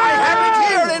 I have it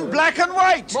here in black and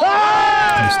white.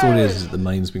 The story is that the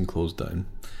mine's been closed down,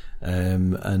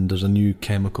 and there's a new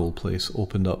chemical place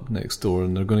opened up next door,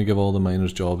 and they're going to give all the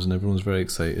miners jobs, and everyone's very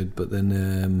excited. But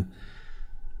then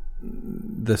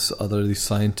these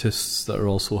scientists that are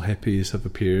also hippies have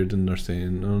appeared, and they're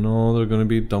saying, oh no, they're going to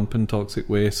be dumping toxic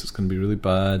waste, it's going to be really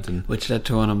bad. And which led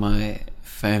to one of my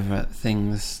favourite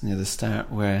things near the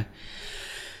start, where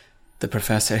the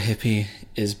Professor Hippie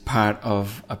is part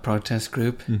of a protest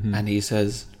group, and he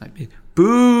says, like,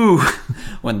 boo,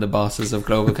 when the bosses of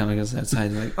Global Chemicals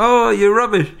outside are like, oh, you're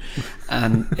rubbish.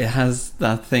 And it has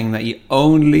that thing that you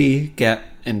only get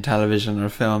in television or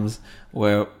films,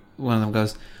 where one of them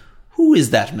goes, who is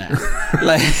that man?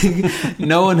 Like,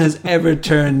 no one has ever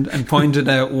turned and pointed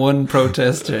out one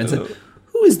protester and said,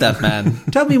 who is that man?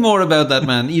 Tell me more about that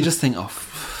man. You just think, oh,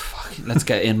 fuck, let's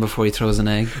get in before he throws an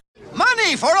egg.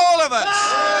 Money for all of us.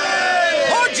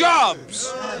 More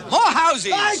jobs. More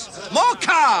houses. More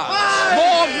cars.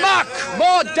 More muck.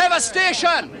 More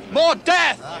devastation. More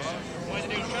death.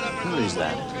 Who is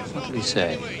that? What did he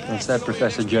say? That's that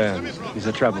Professor Jones. He's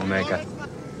a troublemaker.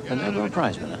 A Nobel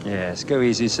Prize winner? Yes, go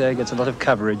easy, sir. Gets a lot of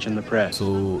coverage in the press.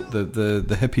 So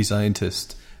the hippie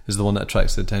scientist is the one that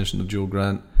attracts the attention of Joe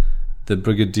Grant. The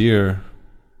brigadier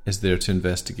is there to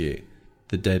investigate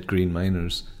the dead green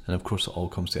miners, and of course it all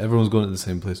comes together. Everyone's going to the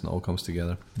same place and it all comes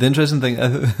together. The interesting thing, I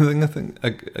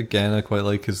think again I quite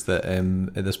like, is that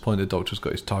at this point the Doctor's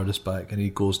got his TARDIS back and he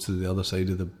goes to the other side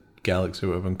of the galaxy or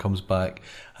whatever and comes back,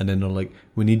 and then they're like,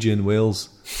 we need you in Wales.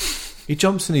 He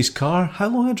jumps in his car. How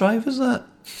long a drive is that?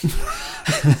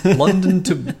 London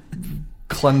to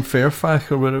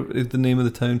Clonferfach, or whatever is the name of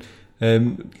the town.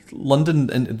 London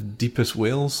into the deepest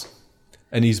Wales,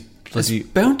 and he's bloody... It's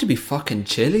bound to be fucking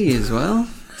chilly as well.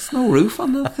 There's no roof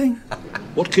on that thing.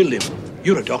 What killed him?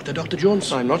 You're a doctor, Dr.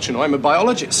 Jones. I'm not, I'm a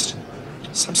biologist.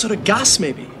 Some sort of gas,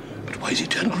 maybe. But why is he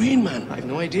turned green, man? I have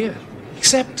no idea.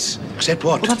 Except what?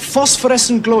 Well, that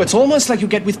phosphorescent glow. It's almost like you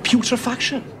get with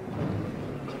putrefaction.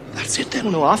 That's it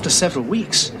then. No, after several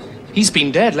weeks. He's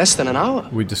been dead less than an hour.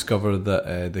 We discover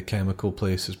that the chemical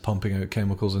place is pumping out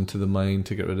chemicals into the mine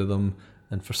to get rid of them,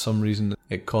 and for some reason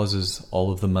it causes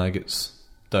all of the maggots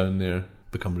down there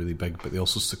become really big, but they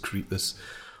also secrete this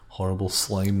horrible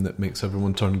slime that makes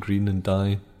everyone turn green and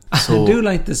die. So, I do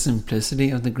like the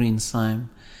simplicity of the green slime.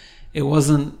 It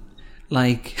wasn't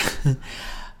like, it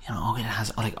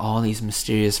has like all these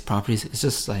mysterious properties. It's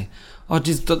just like, oh,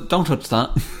 just don't touch that.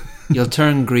 You'll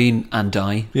turn green and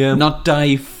die. Yeah. Not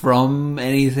die from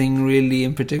anything really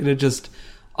in particular, just,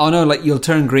 oh no, like, you'll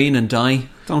turn green and die.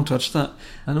 Don't touch that.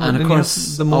 I know, and of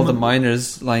course, all the moment...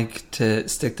 miners like to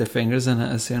stick their fingers in it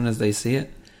as soon as they see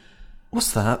it.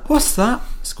 What's that? What's that?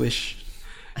 Squish.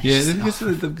 Yeah,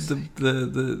 the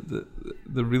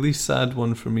really sad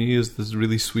one for me is this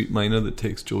really sweet miner that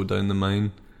takes Joe down the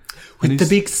mine. With the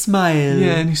big smile.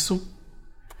 Yeah, and he's so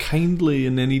kindly,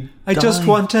 and then I just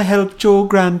want to help Joe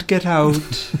Grant get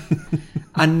out.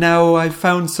 And now I've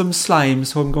found some slime,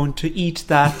 so I'm going to eat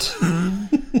that.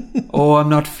 Oh, I'm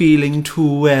not feeling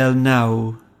too well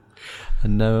now.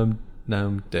 And now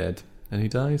I'm dead. And he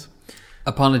dies.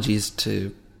 Apologies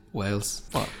to Wales.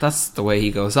 Well, that's the way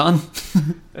he goes on.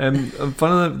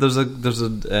 Funnily, there's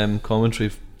a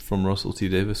commentary from Russell T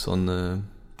Davies on the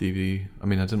DVD. I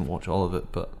mean, I didn't watch all of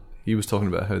it, but he was talking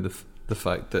about how the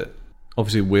fact that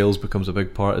obviously Wales becomes a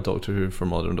big part of Doctor Who for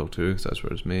modern Doctor Who, because that's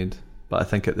where it's made. But I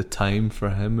think at the time for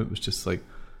him, it was just like,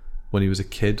 when he was a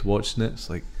kid watching it, it's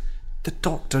like, the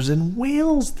Doctor's in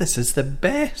Wales, this is the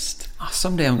best. Oh,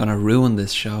 someday I'm going to ruin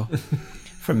this show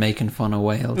for making fun of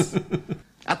Wales.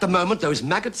 At the moment, those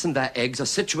maggots and their eggs are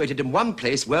situated in one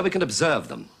place where we can observe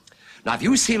them. Now, if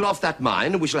you seal off that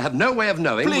mine, we shall have no way of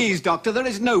knowing... Please, Doctor, there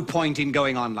is no point in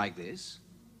going on like this.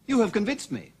 You have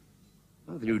convinced me.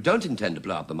 Well, then you don't intend to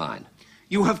blow up the mine.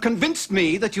 You have convinced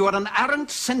me that you are an arrant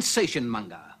sensation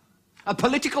monger, a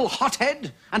political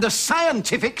hothead, and a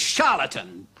scientific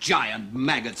charlatan. Giant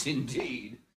maggots,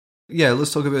 indeed. Yeah,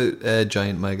 let's talk about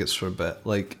giant maggots for a bit.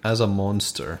 Like, as a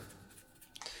monster,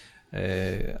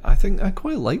 I think I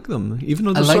quite like them, even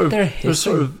though they're their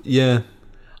hissing. yeah.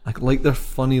 I like their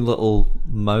funny little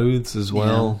mouths as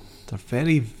well.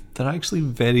 They're actually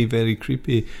very, very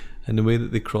creepy. And the way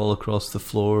that they crawl across the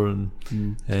floor and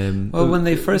well, when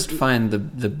they first find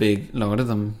the big lot of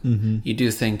them, you do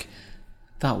think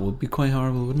that would be quite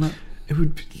horrible, wouldn't it? It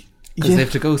would be, because they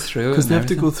have to go through. Because they have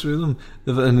to go through them,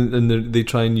 and they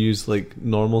try and use like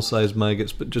normal sized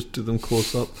maggots, but just do them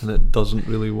close up, and it doesn't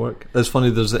really work. It's funny.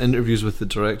 There's the interviews with the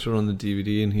director on the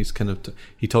DVD, and he's kind of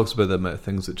he talks about the amount of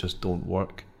things that just don't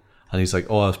work, and he's like,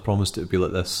 "Oh, I was promised it would be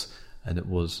like this, and it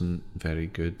wasn't very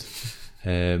good."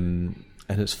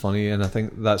 And it's funny, and I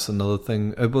think that's another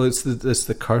thing. Well, it's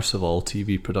the curse of all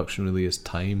TV production. Really, is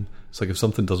time. It's like if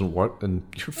something doesn't work, then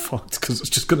you're fucked because it's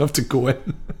just going to have to go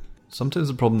in. Sometimes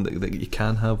the problem that you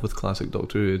can have with classic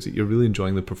Doctor Who is that you're really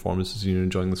enjoying the performances and you're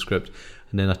enjoying the script,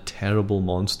 and then a terrible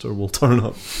monster will turn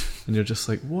up, and you're just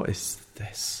like, "What is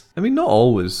this?" I mean, not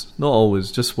always.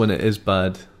 Just when it is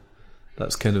bad,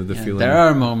 that's kind of the feeling. There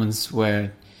are moments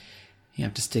where you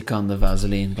have to stick on the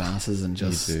Vaseline glasses and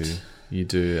just. You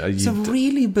do. It's a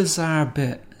really bizarre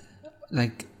bit.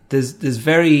 Like there's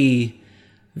very,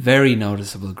 very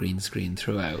noticeable green screen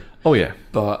throughout. Oh yeah,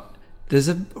 but there's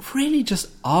a really just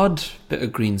odd bit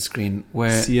of green screen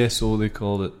where CSO they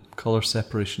called it, color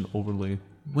separation overlay.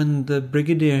 When the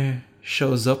Brigadier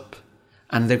shows up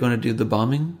and they're going to do the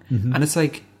bombing, and it's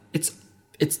like it's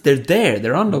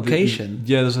they're on location.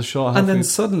 Yeah, there's a shot, and then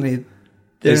suddenly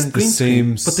they're in green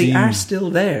screen, but they are still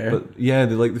there. But yeah,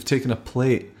 they've taken a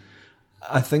plate.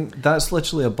 I think that's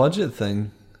literally a budget thing.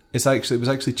 It was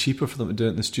actually cheaper for them to do it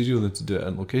in the studio than to do it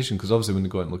on location, because obviously when they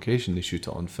go out on location they shoot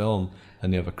it on film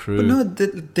and they have a crew. But no,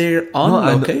 they're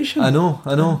on location. I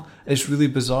know. It's really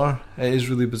bizarre. It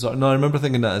is really bizarre. No, I remember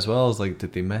thinking that as well. I was like,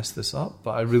 did they mess this up?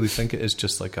 But I really think it is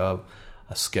just like a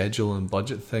schedule and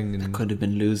budget thing. And it could have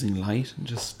been losing light and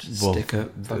just stick a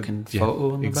fucking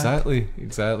photo in the back.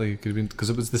 Exactly. It could have been,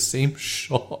 because it was the same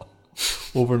shot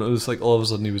over, and it was like all of a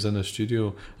sudden he was in a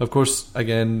studio. Of course,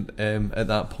 again, at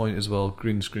that point as well,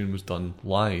 green screen was done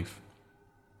live.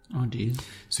 Oh, dear.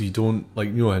 So you don't, like,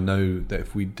 you know how now that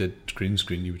if we did green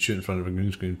screen, you would shoot in front of a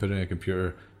green screen, put it in a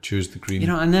computer, choose the green. You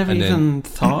know, I never even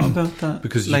thought about that.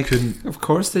 Because like, you couldn't. Of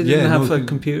course, they didn't have a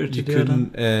computer to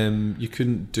do it. You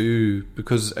couldn't do,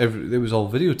 because it was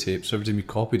all videotape, so every time you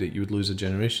copied it, you would lose a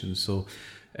generation. So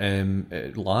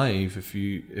live, if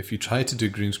you tried to do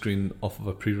green screen off of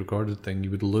a pre-recorded thing,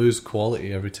 you would lose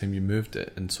quality every time you moved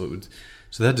it, and so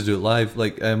they had to do it live.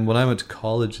 Like when I went to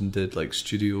college and did like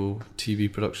studio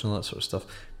TV production and that sort of stuff,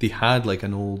 they had like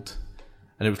an old,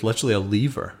 and it was literally a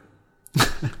lever.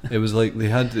 It was like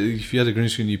if you had a green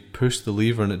screen, you pushed the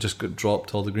lever and it just got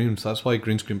dropped all the green. So that's why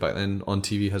green screen back then on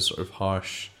TV has sort of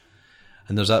harsh,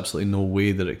 and there's absolutely no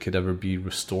way that it could ever be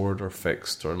restored or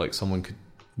fixed, or like someone could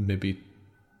maybe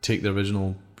take the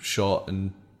original shot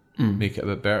and make it a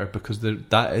bit better, because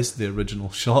that is the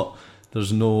original shot.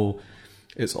 There's no,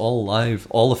 it's all live,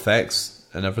 all effects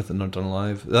and everything are done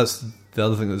live. That's the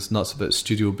other thing that's nuts about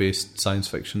studio-based science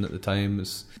fiction at the time.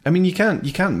 Is, I mean, you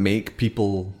can't make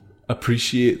people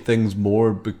appreciate things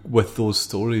more with those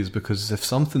stories, because if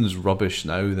something's rubbish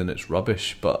now, then it's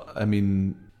rubbish. But I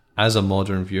mean, as a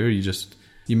modern viewer,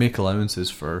 you make allowances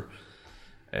for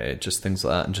just things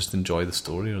like that, and just enjoy the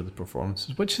story or the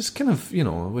performances, which is kind of,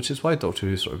 which is why Doctor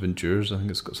Who sort of endures. I think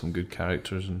it's got some good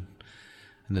characters, and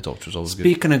the Doctor's always good.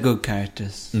 Speaking of good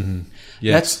characters,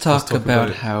 yes, let's talk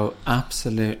about how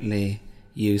absolutely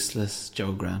useless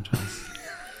Jo Grant was.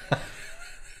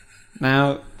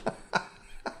 Now,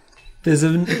 there's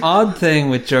an odd thing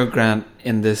with Jo Grant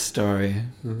in this story.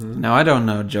 Now, I don't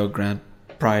know Jo Grant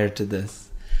prior to this,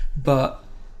 but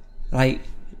like,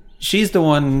 she's the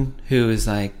one who is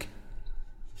like,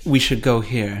 we should go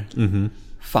here.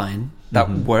 Fine. That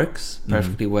works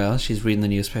perfectly well. She's reading the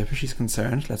newspaper. She's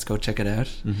concerned. Let's go check it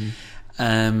out.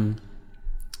 But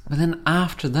then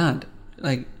after that,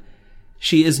 like,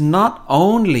 she is not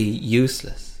only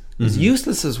useless.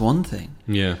 Useless is one thing.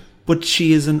 Yeah. But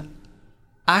she is an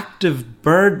active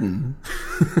burden.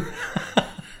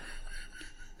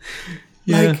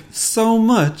 Like, so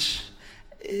much.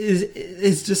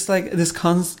 It's just like this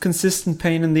consistent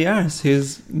pain in the arse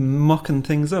who's mucking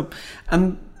things up.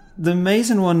 And the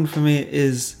amazing one for me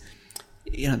is,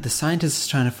 the scientist is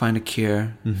trying to find a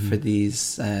cure for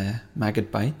these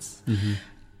maggot bites,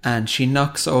 and she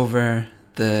knocks over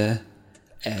the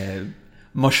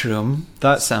mushroom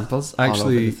samples all over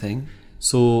the thing.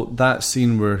 So that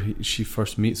scene where she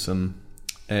first meets him,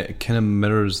 it kind of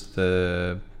mirrors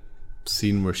the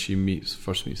scene where she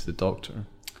first meets the Doctor.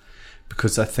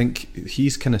 Because I think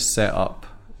he's kind of set up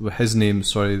with his name.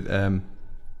 Sorry,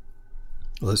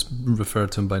 let's refer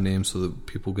to him by name so that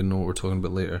people can know what we're talking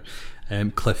about later.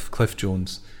 Cliff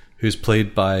Jones, who's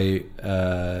played by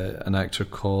an actor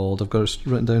called, I've got it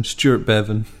written down, Stuart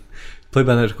Bevan. Played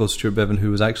by an actor called Stuart Bevan,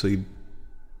 who was actually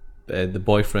the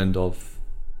boyfriend of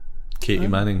Katie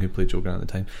Manning, who played Joe Grant at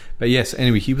the time. But yes,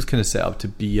 anyway, he was kind of set up to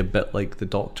be a bit like the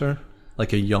Doctor,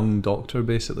 like a young Doctor,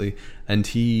 basically. And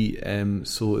he,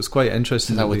 so it's quite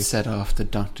interesting. So that would set off the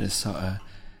Doctor's sort of,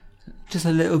 just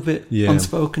a little bit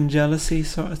unspoken jealousy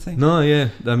sort of thing. No, yeah.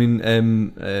 I mean,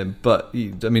 but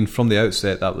I mean, from the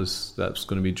outset, that was going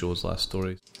to be Joe's last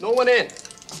story. No one in.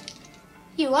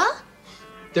 You are?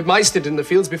 Did my stint in the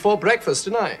fields before breakfast,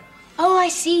 didn't I? Oh, I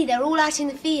see. They're all out in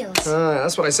the fields.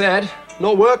 That's what I said.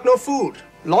 No work, no food.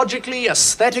 Logically,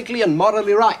 aesthetically, and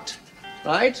morally right.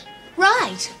 Right?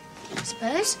 Right. I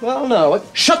suppose. Well, no.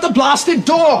 Shut the blasted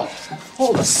door!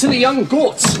 Oh, the silly young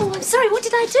goats. Oh, I'm sorry. What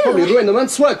did I do? Probably ruined the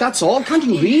month's work, that's all. Can't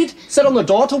you read? Said on the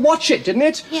door to watch it, didn't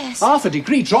it? Yes. Half a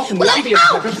degree drop in the Well, ambient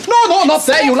temperature. No, not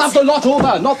there. You'll have the lot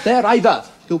over. Not there either.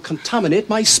 You'll contaminate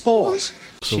my spores.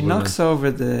 She knocks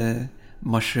over the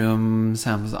mushroom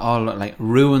samples, all like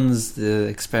ruins the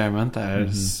experiment that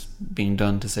is being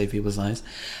done to save people's lives.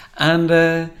 And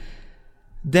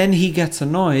then he gets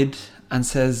annoyed and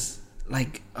says,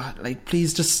 like,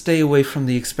 please just stay away from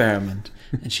the experiment.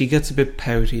 And she gets a bit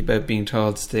pouty about being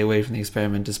told to stay away from the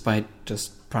experiment, despite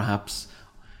just perhaps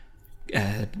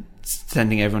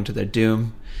sending everyone to their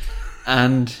doom.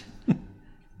 And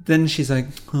then she's like,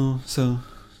 oh, so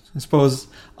I suppose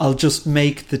I'll just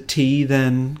make the tea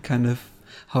then, kind of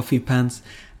huffy pants.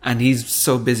 And he's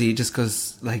so busy, he just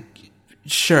goes like,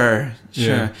 sure.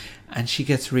 Yeah. And she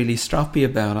gets really stroppy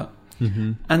about it.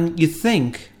 And you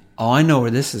think, oh, I know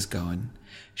where this is going.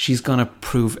 She's going to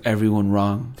prove everyone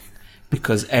wrong.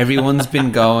 Because everyone's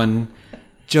been going,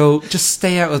 Joe, just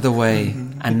stay out of the way.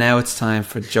 And now it's time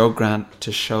for Joe Grant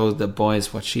to show the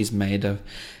boys what she's made of.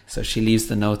 So she leaves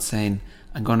the note saying,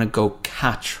 I'm going to go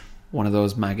catch one of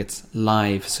those maggots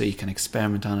live so you can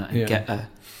experiment on it and get a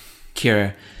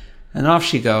cure. And off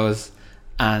she goes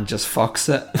and just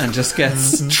fucks it and just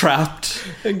gets trapped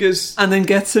and then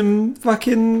gets him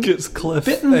fucking gets Cliff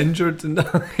bitten. Injured and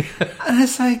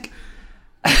it's like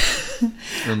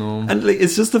I know. And like,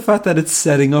 it's just the fact that it's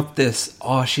setting up this,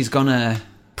 oh, she's gonna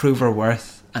prove her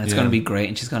worth and it's gonna be great,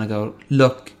 and she's gonna go,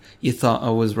 look, you thought I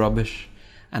was rubbish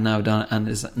and now I've done it, and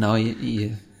it's no,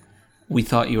 we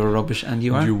thought you were rubbish and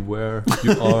you are. You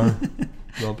are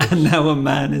rubbish. And now a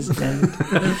man is dead.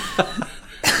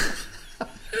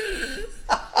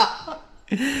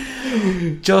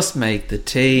 Just make the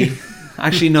tea.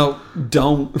 Actually, no,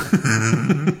 don't.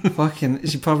 Fucking,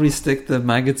 she probably stick the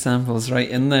maggot samples right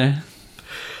in there.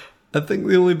 I think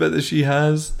the only bit that she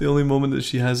has, the only moment that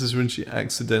she has, is when she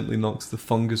accidentally knocks the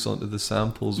fungus onto the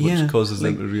samples, which causes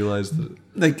them to realise that.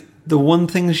 Like, the one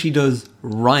thing she does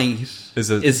right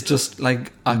is just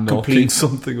like a complete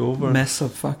something over, mess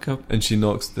up, fuck up, and she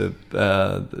knocks the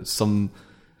some.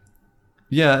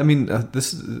 Yeah, I mean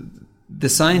this. The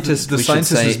scientist, the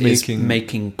scientist is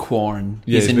making corn.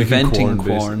 Yeah, he's inventing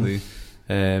corn.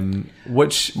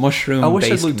 Which mushroom. I wish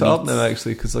I'd looked meats. it up now,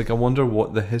 actually, because like I wonder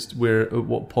what the at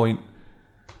what point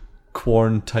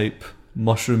corn type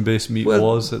mushroom based meat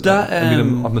was. I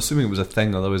mean, I'm assuming it was a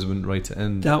thing, otherwise I wouldn't write it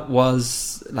in. That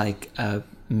was like a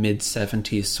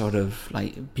mid-70s sort of,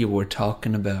 like, people were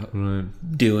talking about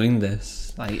doing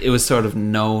this. Like, it was sort of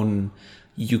known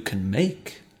you can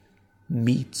make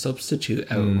meat substitute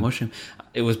out of mushroom.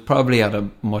 It was probably at a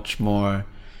much more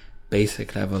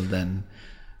basic level than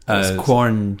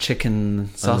corn, chicken,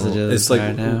 sausages. It's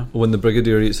like now. When the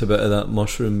Brigadier eats a bit of that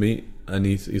mushroom meat and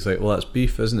he's like, well, that's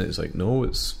beef, isn't it? It's like, no,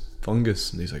 it's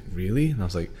fungus. And he's like, really? And I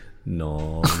was like,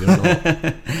 no, you're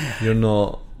not. You're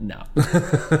not. No.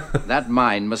 That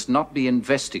mine must not be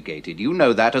investigated. You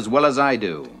know that as well as I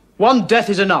do. One death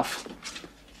is enough.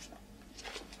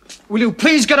 Will you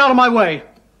please get out of my way?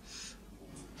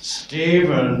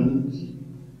 Stephen.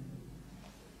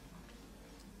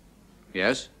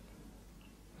 Yes?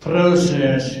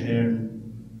 Process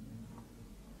him.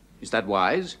 Is that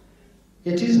wise?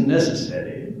 It is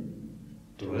necessary.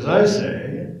 Do as I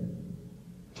say.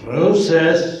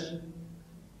 Process.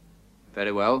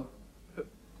 Very well.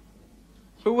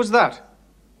 Who was that?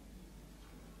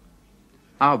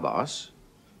 Our boss.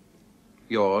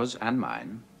 Yours and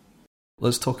mine.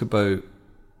 Let's talk about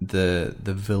the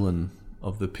villain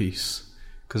of the piece,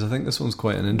 because I think this one's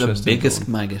quite an interesting. The biggest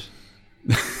maggot.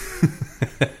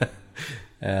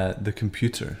 The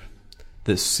computer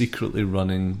that's secretly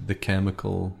running the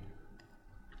chemical.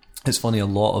 It's funny, a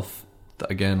lot of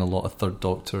Third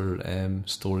Doctor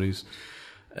stories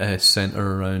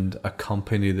centre around a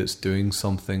company that's doing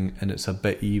something and it's a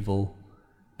bit evil,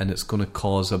 and it's going to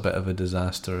cause a bit of a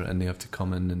disaster, and they have to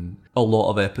come in, and a lot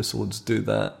of episodes do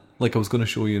that. Like I was going to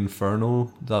show you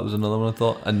Inferno, that was another one I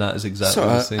thought, and that is exactly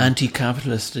the same.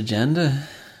 Anti-capitalist agenda,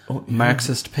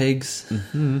 Marxist pigs.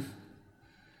 Mm-hmm.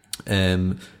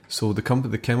 So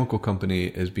the chemical company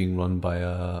is being run by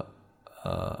a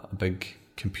big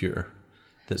computer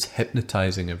that's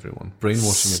hypnotizing everyone,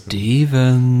 brainwashing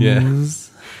everyone. Stevens. Yeah.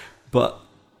 But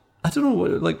I don't know,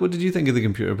 what did you think of the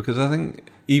computer? Because I think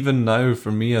even now,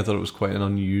 for me, I thought it was quite an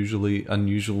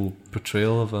unusual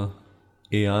portrayal of a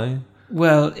AI.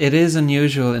 Well, it is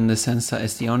unusual in the sense that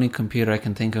it's the only computer I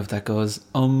can think of that goes,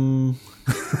 I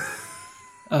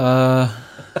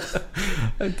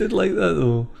did like that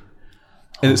though.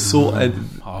 And it's so,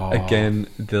 again,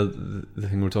 the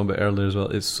thing we were talking about earlier as well,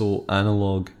 it's so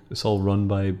analog. It's all run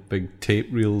by big tape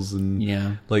reels,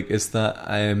 and like it's that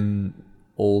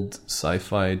old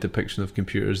sci-fi depiction of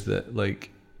computers that like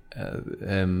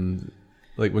when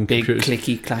big computers,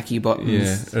 clicky clacky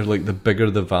buttons. Or like the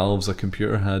bigger the valves a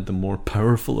computer had, the more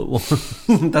powerful it was.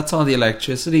 That's all the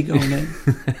electricity going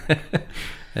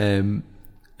in.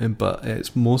 But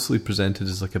it's mostly presented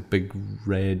as like a big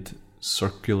red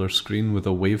circular screen with a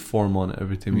waveform on it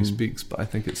every time he speaks. But I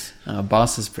think it's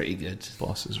Boss is pretty good.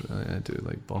 Boss is really, I do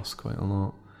like Boss quite a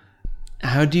lot.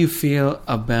 How do you feel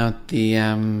about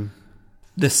the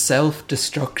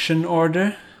self-destruction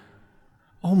order?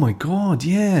 Oh my god,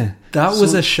 yeah, that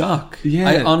was a shock. Yeah,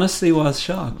 I honestly was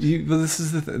shocked. But this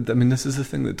is this is the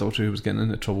thing that Doctor Who was getting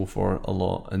into trouble for a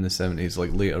lot in the 70s.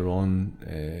 Like later on,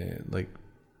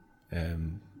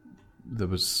 there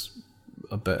was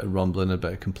a bit of rumbling, a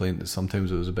bit of complaint that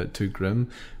sometimes it was a bit too grim.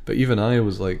 But even I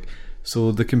was like,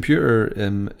 so the computer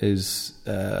is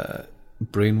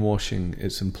brainwashing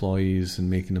its employees and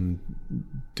making them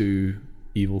do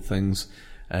evil things.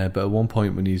 But at one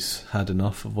point, when he's had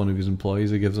enough of one of his employees,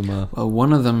 he gives him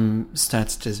one of them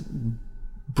starts to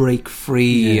break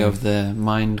free of the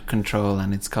mind control,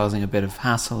 and it's causing a bit of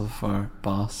hassle for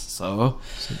Boss. So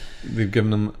they've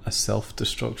given him a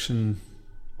self-destruction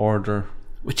order,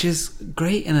 which is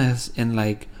great in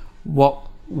like, what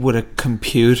would a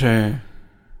computer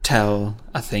tell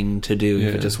a thing to do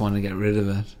if it just wanted to get rid of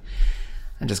it?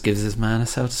 And just gives this man a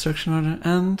self-destruction order,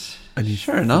 and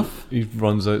sure enough, he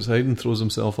runs outside and throws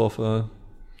himself off a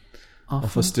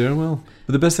stairwell.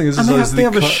 But the best thing is, they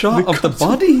have a shot of the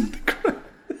body.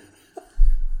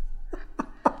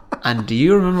 And do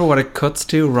you remember what it cuts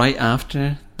to right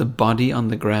after the body on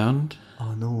the ground?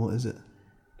 Oh no, what is it?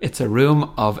 It's a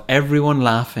room of everyone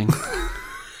laughing.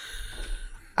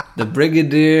 The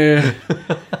Brigadier,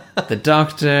 the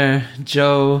Doctor,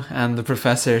 Joe, and the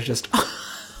Professor just...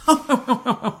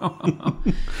 But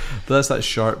that's that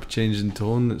sharp change in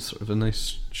tone. It's sort of a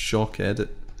nice shock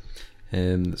edit.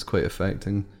 That's quite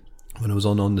affecting. When I was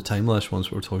on the Time Lash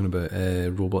once, we were talking about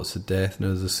robots to death. Now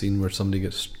there's a scene where somebody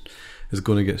is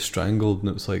going to get strangled,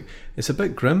 and it's like, it's a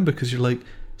bit grim because you're like,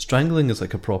 strangling is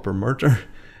like a proper murder,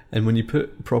 and when you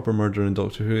put proper murder in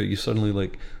Doctor Who, you suddenly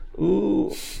like,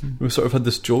 oh, we sort of had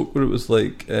this joke where it was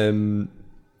like,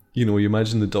 you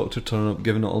imagine the Doctor turning up,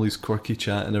 giving it all these quirky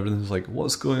chat, and everything's like,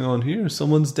 what's going on here?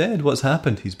 Someone's dead. What's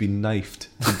happened? He's been knifed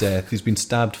to death. He's been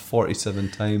stabbed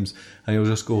 47 times. And he'll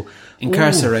just go,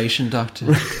 incarceration, Doctor.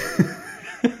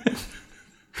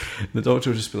 The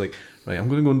Doctor will just be like, right, I'm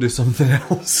going to go and do something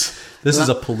else. This is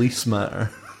a police matter.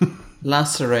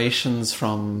 Lacerations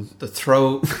from the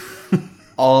throat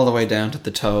all the way down to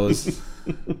the toes.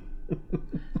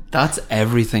 That's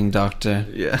everything, Doctor.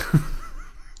 Yeah.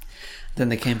 Then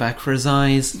they came back for his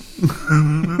eyes.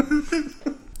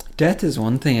 Death is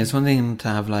one thing. It's one thing to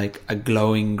have like a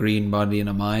glowing green body in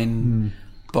a mine,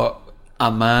 but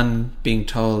a man being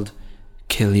told,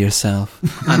 kill yourself,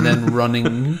 and then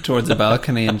running towards a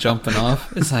balcony and jumping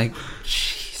off, it's like,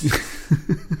 jeez.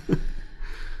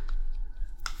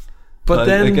 But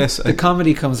then I guess the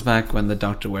comedy comes back when the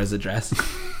Doctor wears a dress.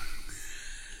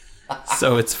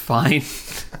 So it's fine.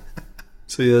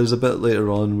 So yeah, there's a bit later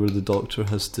on where the Doctor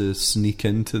has to sneak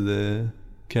into the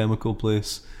chemical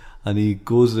place, and he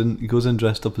goes in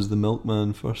dressed up as the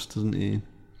milkman first, doesn't he?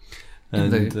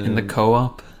 And, in the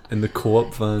co-op. In the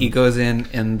co-op van. He goes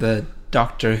in the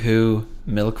Doctor Who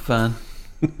milk van.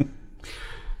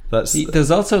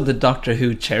 There's also the Doctor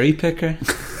Who cherry picker.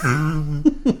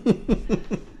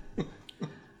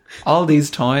 All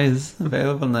these toys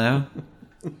available now.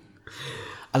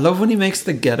 I love when he makes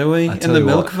the getaway in the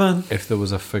milk van. If there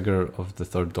was a figure of the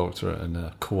Third Doctor in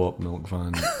a co-op milk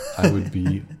van, I would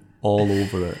be all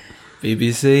over it.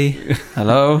 BBC,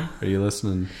 hello? Are you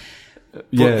listening?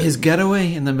 But his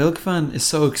getaway in the milk van is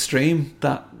so extreme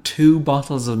that 2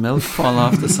 bottles of milk fall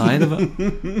off the side of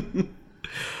it.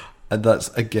 And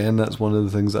that's one of the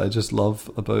things that I just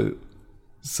love about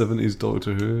 70s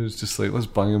Doctor Who. It's just like, let's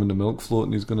bang him in the milk float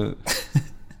and he's gonna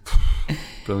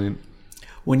brilliant.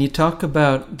 When you talk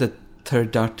about the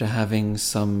Third Doctor having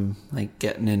some, like,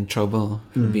 getting in trouble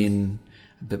for being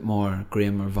a bit more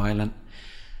grim or violent,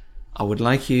 I would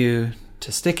like you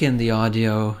to stick in the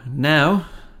audio now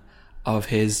of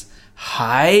his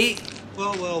high...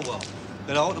 Well.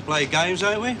 Bit old to play games,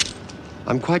 ain't we?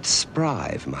 I'm quite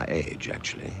spry for my age,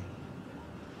 actually.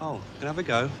 Oh, can I have a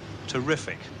go?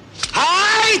 Terrific.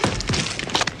 Hi!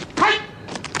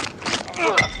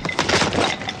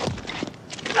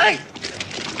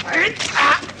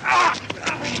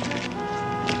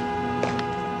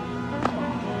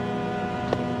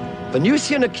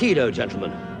 Venusian Aikido,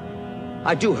 gentlemen.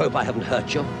 I do hope I haven't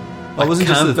hurt you. I wasn't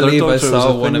just the Third believe I Doctor, saw it was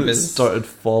a one thing of that his- started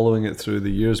following it through the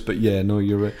years. But yeah, no,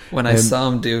 you're right. When I saw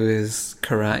him do his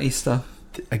karate stuff.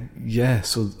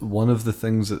 So one of the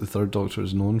things that the Third Doctor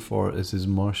is known for is his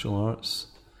martial arts.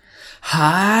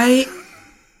 Hi!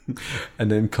 And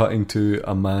then cutting to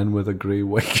a man with a grey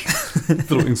wig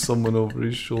throwing someone over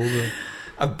his shoulder.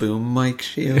 A boom mic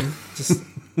shield just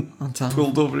on top.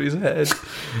 Pulled over his head.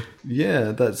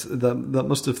 Yeah, that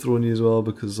must have thrown you as well,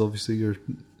 because obviously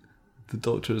the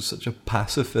Doctor is such a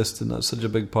pacifist and that's such a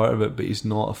big part of it, but he's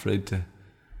not afraid to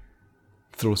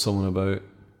throw someone about.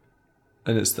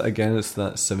 And it's that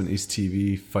 70s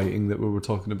TV fighting that we were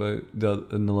talking about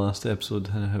in the last episode,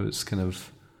 and how it's kind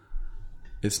of,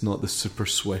 it's not the super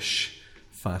swish,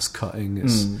 fast cutting,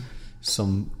 it's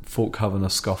some folk having a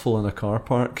scuffle in a car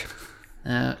park.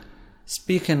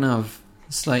 Speaking of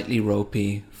slightly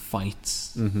ropey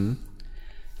fights,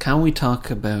 can we talk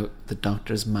about the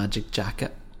Doctor's magic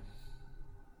jacket?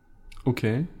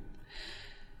 Okay.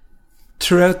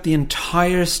 Throughout the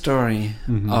entire story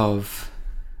of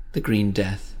the Green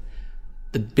Death,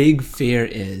 the big fear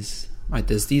is, right,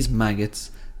 there's these maggots,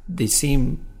 they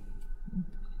seem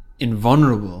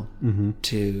invulnerable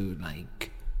to,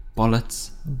 like,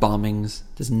 bullets, bombings.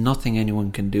 There's nothing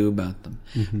anyone can do about them.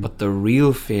 But the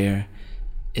real fear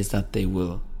is that they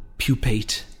will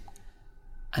pupate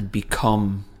and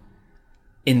become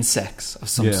insects of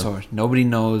some sort. Nobody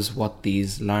knows what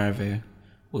these larvae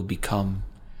will become,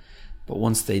 but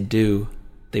once they do,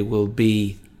 they will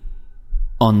be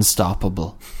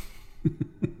unstoppable.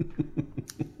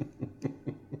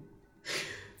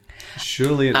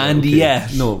 Surely,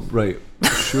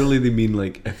 surely they mean,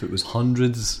 like, if it was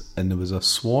hundreds and there was a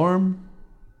swarm.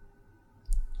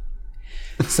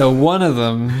 So one of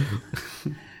them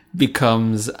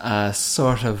becomes a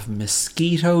sort of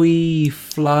mosquito-y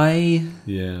fly.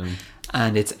 Yeah.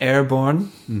 And it's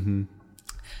airborne.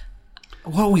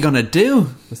 What are we going to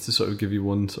do? That's to sort of give you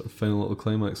one sort of final little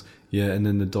climax. Yeah, and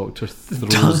then the Doctor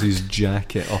throws his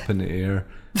jacket up in the air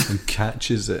and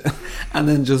catches it. And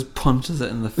then just punches it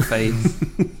in the face.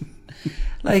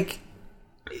 Like,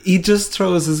 he just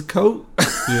throws his coat.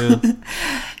 Yeah.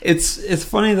 It's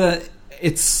funny that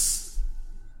it's...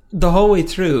 the whole way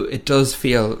through, it does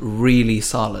feel really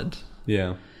solid.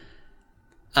 Yeah.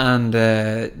 And,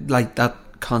 like, that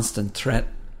constant threat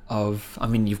of... I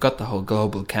mean, you've got the whole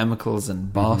global chemicals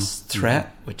and boss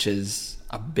threat, which is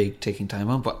a big ticking time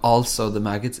bomb, but also the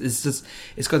maggots.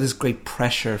 It's got this great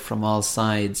pressure from all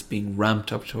sides being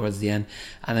ramped up towards the end,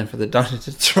 and then for the Doctor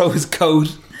to throw his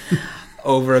coat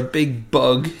over a big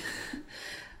bug.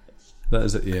 That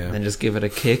is it, yeah. And then just give it a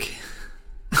kick.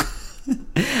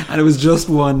 And it was just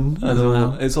one. I don't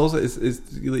know. It's also it's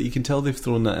like, you can tell they've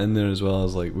thrown that in there as well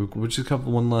as, like, we'll just have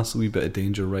one last wee bit of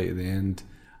danger right at the end,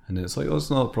 and it's like, oh, it's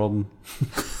not a problem.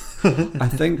 I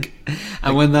think.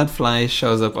 And when that fly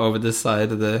shows up over the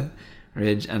side of the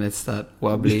ridge, and it's that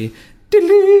wobbly.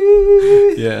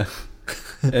 Yeah.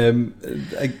 Again,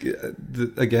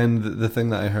 the thing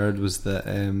that I heard was that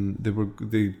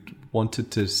they wanted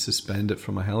to suspend it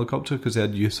from a helicopter because they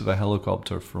had use of a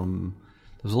helicopter from.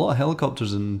 There's a lot of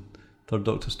helicopters in Third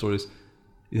Doctor stories.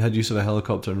 They had use of a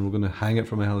helicopter and we're going to hang it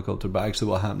from a helicopter, but actually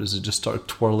what happened is it just started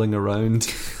twirling around.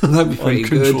 That'd be pretty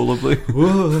uncontrollably.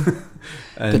 Good.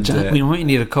 And, we might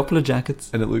need a couple of jackets.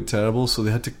 And it looked terrible, so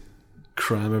they had to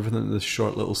cram everything in this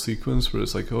short little sequence where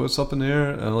it's like, oh, it's up in the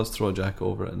air, and let's throw a jacket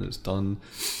over it, and it's done.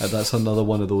 And that's another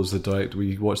one of those.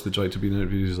 We watched the director being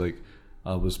interviewed. He's like,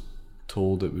 I was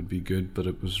told it would be good, but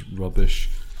it was rubbish.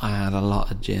 I had a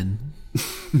lot of gin.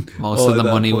 Most of the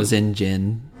money was in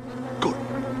gin. Good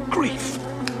grief.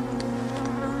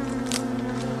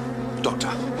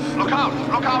 Doctor. Look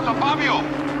out above you!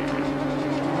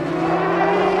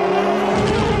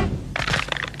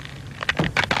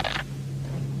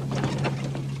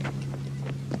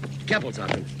 Careful,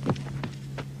 Sergeant.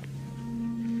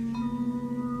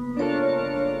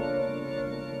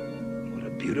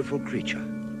 beautiful creature.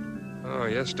 Oh,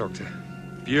 yes, Doctor.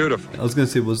 Beautiful. I was going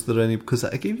to say, was there any... Because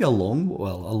I gave you a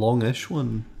longish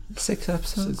one. 6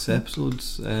 episodes. 6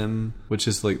 episodes, which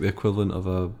is like the equivalent of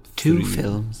a... 2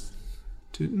 films.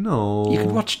 No. You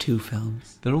can watch 2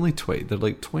 films. They're only 20... They're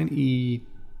like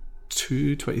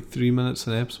 22, 23 minutes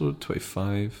an episode.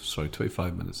 25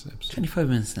 minutes an episode. 25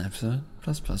 minutes an episode.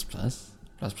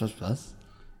 Plus.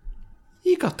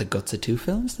 You got the guts of 2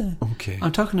 films there. Okay.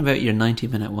 I'm talking about your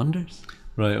 90-minute wonders.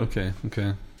 Right, okay.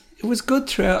 It was good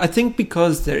throughout. I think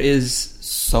because there is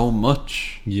so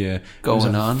much going on.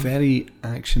 It was a very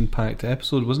action-packed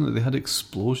episode, wasn't it? They had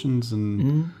explosions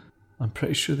and I'm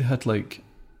pretty sure they had like...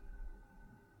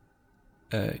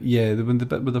 when the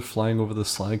bit where they're flying over the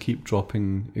slag heap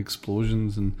dropping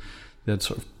explosions, and they had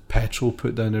sort of petrol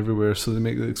put down everywhere so they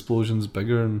make the explosions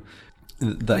bigger, and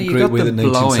that great way that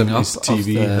 1970s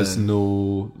TV has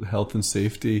no health and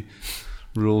safety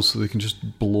rules, so they can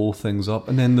just blow things up.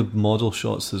 And then the model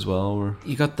shots as well were...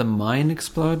 You got the mine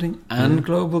exploding and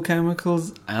global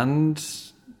chemicals and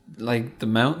like the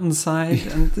mountainside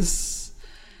and this...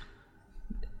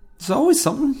 There's always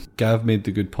something. Gav made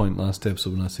the good point last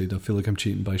episode when I said I feel like I'm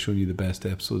cheating by showing you the best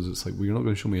episodes. It's like, well, you're not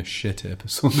going to show me a shit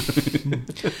episode.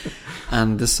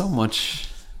 And there's so much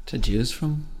to choose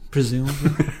from,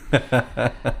 presumably.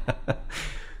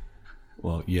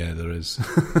 Well, yeah, there is.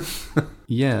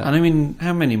 Yeah. And I mean,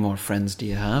 how many more friends do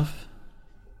you have?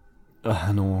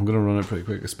 I know, I'm going to run it pretty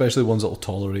quick, especially ones that will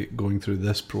tolerate going through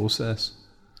this process.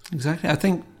 Exactly. I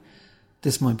think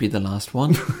this might be the last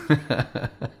one.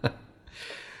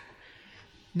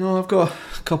 No, I've got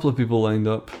a couple of people lined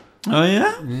up. Oh,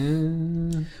 yeah?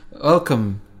 Yeah.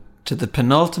 Welcome to the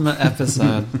penultimate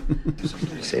episode.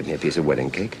 Somebody save me a piece of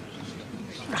wedding cake.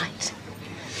 Right.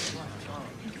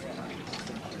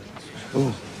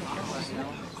 Oh,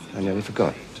 I nearly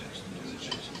forgot.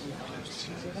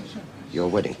 Your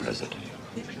wedding present.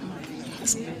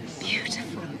 It's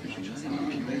beautiful.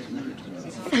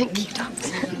 Thank you, Doctor.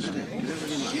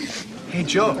 Hey,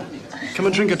 Joe. Come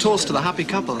and drink a toast to the happy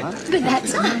couple, huh? But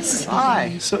that's us.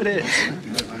 Aye, so it is.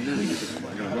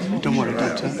 Don't worry,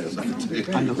 Doctor.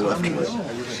 I'll look after you.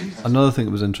 Another thing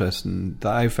that was interesting,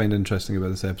 that I find interesting about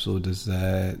this episode, is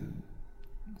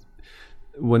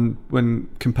when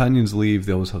companions leave,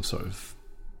 they always have sort of...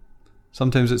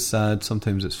 Sometimes it's sad,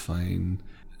 sometimes it's fine.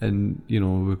 And, you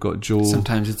know, we've got Joe...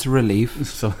 Sometimes it's a relief.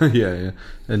 So, yeah.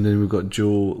 And then we've got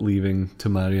Joe leaving to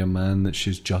marry a man that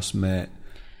she's just met.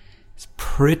 It's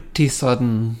pretty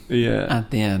sudden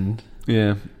at the end.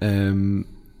 Yeah.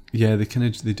 Yeah, they do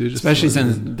just... Especially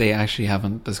since they actually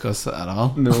haven't discussed it at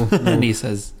all. No. And he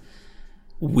says,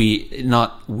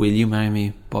 not will you marry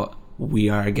me, but we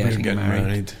are getting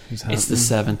married. It's the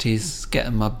 70s. Get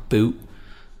him a boot.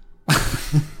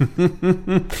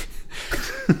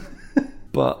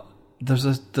 But there's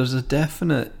a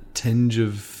definite tinge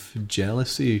of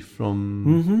jealousy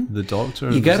from the Doctor.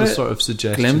 You get a sort of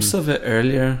suggestion, glimpse of it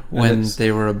earlier when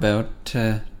they were about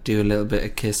to do a little bit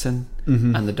of kissing,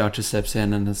 and the Doctor steps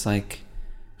in and it's like,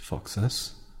 "Fuck's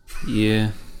this."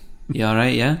 Yeah, you all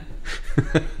right? Yeah.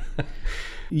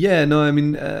 Yeah. No, I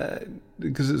mean,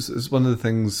 because it's one of the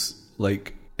things,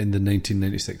 like in the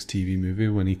 1996 TV movie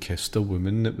when he kissed a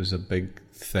woman, it was a big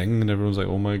thing, and everyone's like,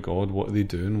 "Oh my god, what are they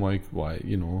doing? Why?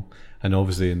 You know?" And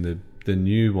obviously in the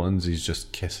new ones, he's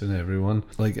just kissing everyone.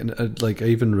 Like I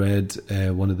even read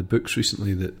one of the books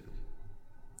recently that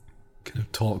kind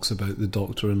of talks about the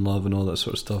Doctor and love and all that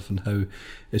sort of stuff, and how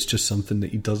it's just something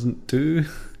that he doesn't do.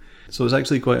 So it's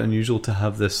actually quite unusual to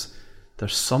have this.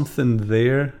 There's something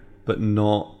there, but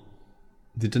not.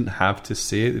 They didn't have to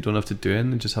say it. They don't have to do it.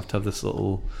 They just have to have this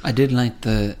little... I did like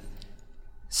the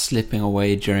slipping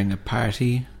away during a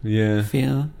party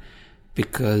feel,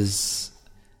 because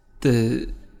the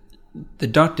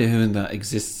Doctor Who that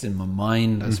exists in my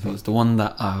mind, I suppose, the one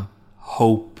that I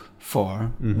hope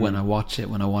for when I watch it,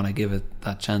 when I want to give it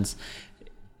that chance,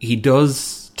 he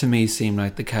does, to me, seem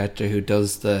like the character who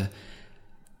does they're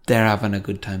having a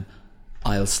good time,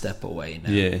 I'll step away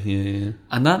now. Yeah.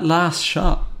 And that last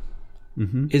shot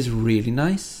is really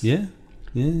nice. Yeah.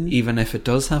 Even if it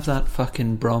does have that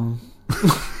fucking Brum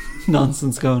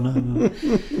nonsense going on.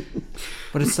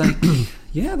 But it's like,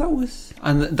 yeah, that was...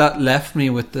 And that left me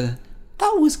with that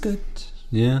was good.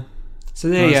 Yeah. So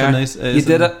there you are. You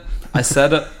did it. I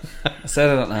said it. I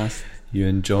said it at last. You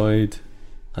enjoyed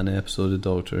an episode of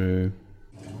Doctor Who.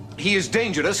 He is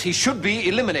dangerous. He should be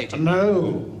eliminated.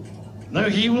 No,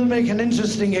 he will make an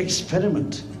interesting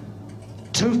experiment.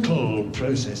 Total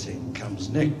processing comes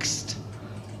next.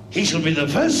 He shall be the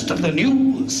first of the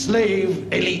new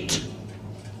slave elite.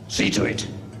 See to it.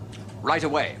 Right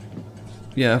away.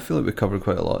 Yeah, I feel like we covered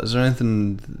quite a lot. Is there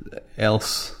anything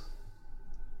else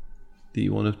that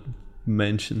you want to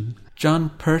mention?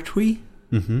 John Pertwee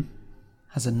Mm-hmm.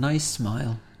 has a nice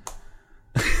smile.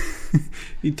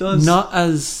 He does. Not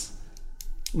as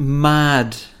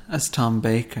mad as Tom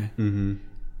Baker. Mm-hmm.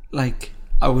 Like,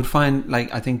 I would find,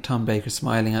 like, I think Tom Baker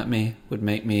smiling at me would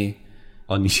make me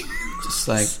just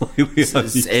like,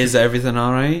 is everything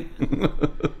alright?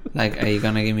 Like, are you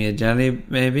gonna give me a jelly,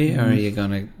 maybe? Or are you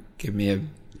gonna give me a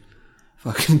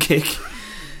fucking kick?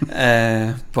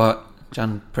 But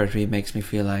John Pertwee makes me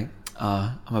feel like,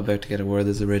 I'm about to get a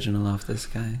Werther's original off this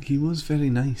guy. He was very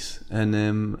nice,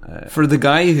 and for the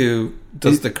guy who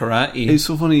does the karate, it's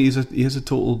so funny. He has a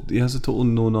total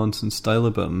no nonsense style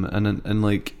about him, and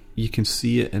like you can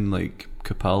see it in like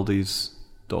Capaldi's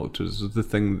Doctors. The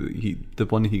thing that the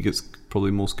one he gets probably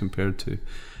most compared to,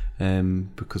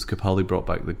 because Capaldi brought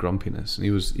back the grumpiness, and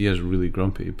he is really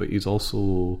grumpy, but he's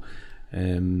also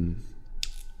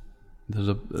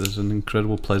there's an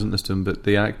incredible pleasantness to him. But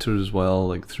the actor as well,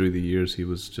 like through the years, he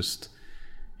was just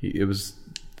he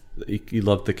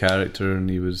loved the character, and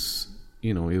he was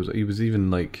even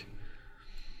like,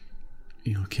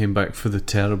 came back for the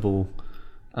terrible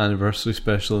anniversary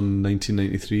special in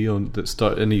 1993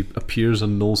 and he appears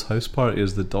on Noel's house party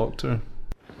as the Doctor.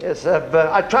 Yes,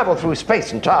 I travel through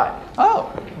space and time.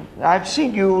 Oh, I've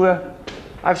seen you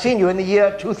in the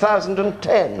year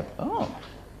 2010. Oh.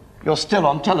 You're still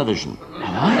on television. Am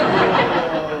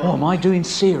I? Oh, am I doing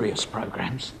serious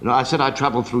programs? No, I said I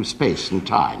travel through space and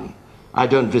time. I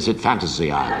don't visit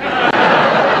Fantasy Island.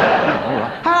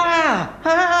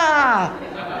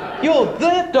 You're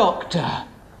the Doctor.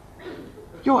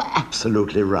 You're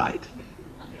absolutely right.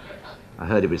 I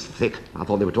heard he was thick. I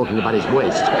thought they were talking about his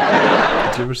waist.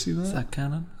 Did you ever see that? Is that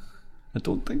canon? I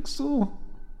don't think so.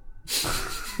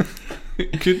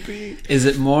 It could be. Is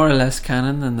it more or less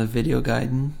canon than the Video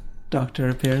Gaiden Doctor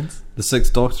appearance? The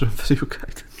Sixth Doctor in Video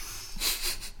Gaiden.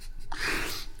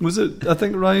 Was it? I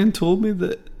think Ryan told me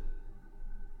that.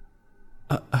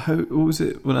 What was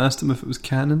it when I asked him if it was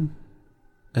canon,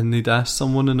 and they'd asked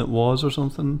someone and it was or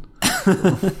something.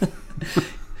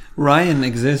 Ryan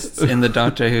exists in the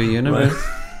Doctor Who universe.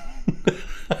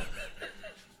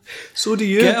 So do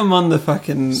you. Get him on the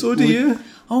fucking. So do you.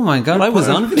 Oh my god! I was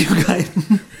on Video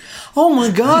Gaiden. Oh my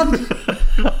god!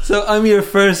 So I'm your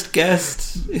first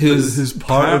guest who's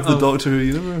part of the Doctor Who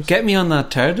universe. Get me on that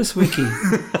TARDIS wiki.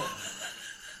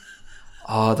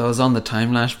 Oh, those on the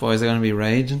Time Lash boys are going to be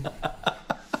raging.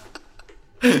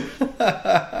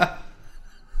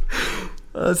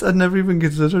 I'd never even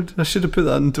considered. I should have put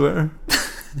that on Twitter.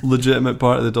 Legitimate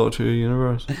part of the Doctor Who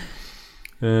universe.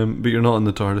 But you're not on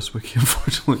the TARDIS wiki,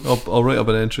 unfortunately. I'll write up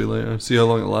an entry later. See how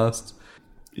long it lasts.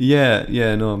 Yeah,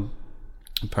 no.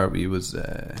 Pertwee's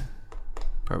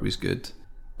good.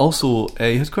 Also,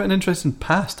 he has quite an interesting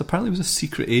past. Apparently, he was a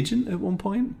secret agent at one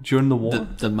point during the war.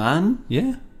 The man?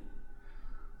 Yeah.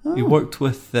 Oh. He worked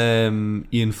with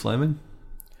Ian Fleming.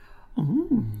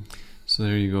 Ooh. So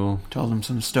there you go. Told him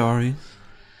some stories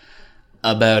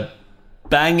about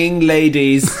banging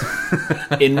ladies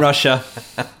in Russia.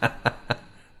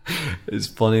 It's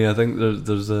funny. I think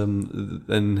there's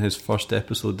in his first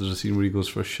episode there's a scene where he goes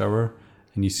for a shower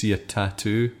and you see a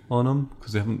tattoo on him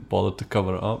because they haven't bothered to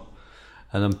cover it up,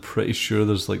 and I'm pretty sure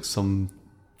there's some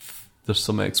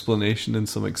explanation in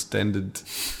some extended,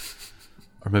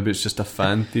 or maybe it's just a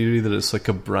fan theory that it's like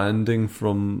a branding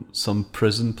from some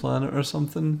prison planet or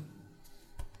something.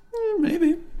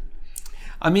 Maybe.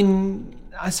 I mean,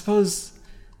 I suppose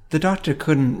the Doctor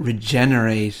couldn't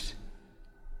regenerate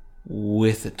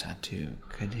with a tattoo,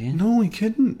 could he? No, he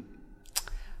couldn't.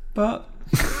 But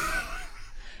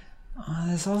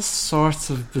there's all sorts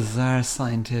of bizarre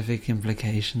scientific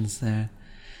implications there.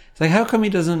 It's like, how come he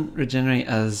doesn't regenerate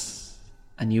as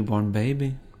a newborn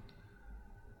baby?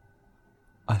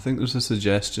 I think there's a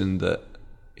suggestion that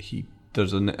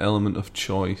there's an element of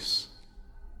choice.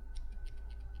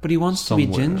 But he wants somewhere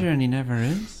to be ginger and he never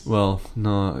is. Well,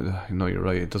 no, you're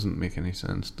right. It doesn't make any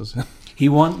sense, does it? You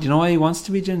know why he wants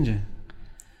to be ginger?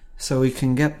 So he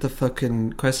can get the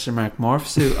fucking question mark morph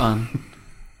suit on.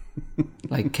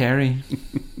 Like Carrie.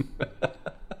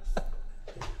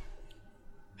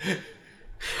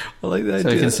 I like the idea. So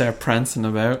he can start prancing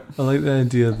about. I like the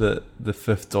idea that the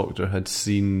Fifth Doctor had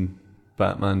seen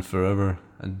Batman Forever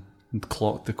and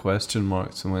clocked the question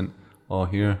marks and went, "Oh,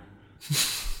 here."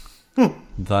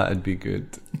 That'd be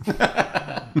good.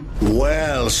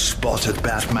 Well spotted,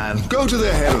 Batman. Go to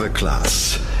the head of the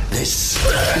class. This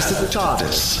is the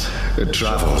TARDIS. It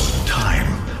travels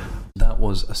time. That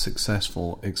was a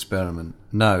successful experiment.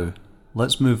 Now,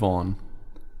 let's move on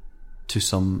to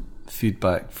some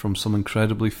feedback from some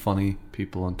incredibly funny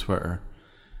people on Twitter.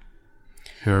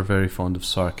 who are very fond of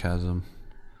sarcasm.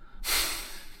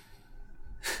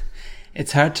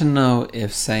 It's hard to know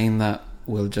if saying that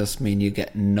will just mean you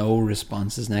get no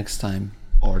responses next time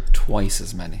or twice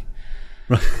as many.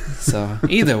 So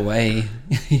either way,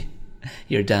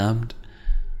 you're damned.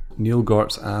 Neil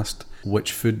Gortz asked,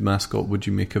 which food mascot would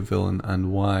you make a villain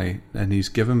and why? And he's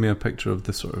given me a picture of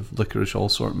the sort of licorice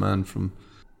allsort man from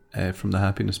the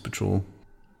Happiness Patrol.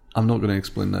 I'm not going to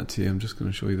explain that to you, I'm just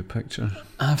going to show you the picture.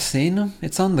 I've seen him.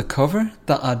 It's on the cover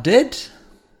that I did.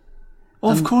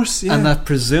 Oh, of course, yeah. And that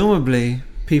presumably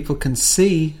people can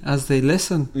see as they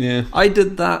listen. Yeah. I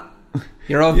did that.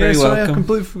 You're all very sorry, welcome. I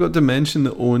completely forgot to mention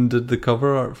that Owen did the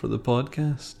cover art for the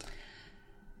podcast.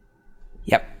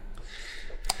 Yep.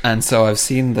 And so I've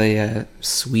seen the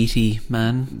Sweetie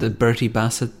man, the Bertie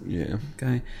Bassett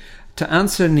guy. To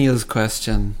answer Neil's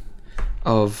question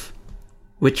of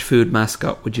which food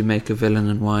mascot would you make a villain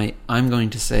and why, I'm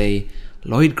going to say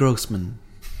Lloyd Grossman.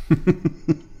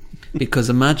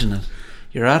 Because imagine it.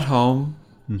 You're at home,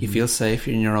 you feel safe,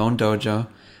 you're in your own dojo,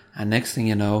 and next thing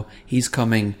you know, he's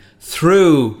coming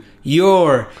through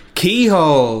your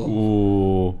keyhole.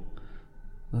 Oh,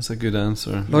 that's a good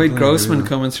answer. Lloyd Grossman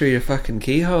coming through your fucking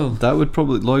keyhole. That would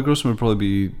probably... Lloyd Grossman would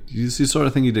probably be... It's the sort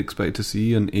of thing you'd expect to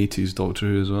see in 80s Doctor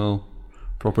Who as well.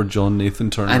 Proper John Nathan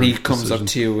Turner. And he comes up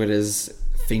to you with his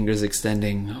fingers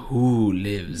extending. Who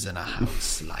lives in a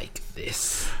house like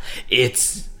this?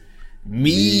 It's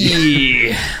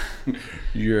me.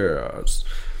 Yes.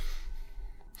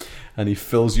 And he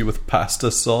fills you with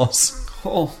pasta sauce.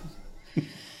 Oh.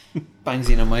 Bangs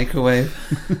you in a microwave.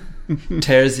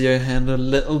 Tears your hand a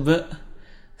little bit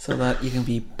so that you can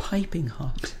be piping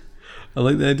hot. I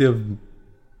like the idea of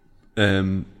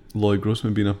Lloyd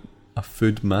Grossman being a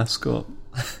food mascot.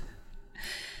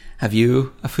 Have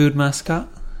you a food mascot?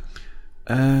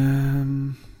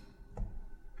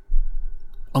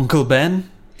 Uncle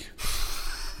Ben?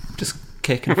 Just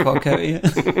kicking fuck out of you.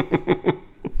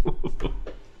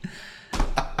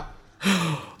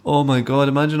 Oh my god,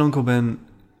 imagine Uncle Ben,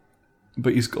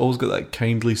 but he's always got that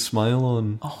kindly smile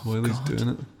on while he's doing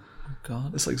it. Oh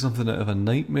god. It's like something out of a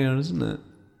nightmare, isn't it?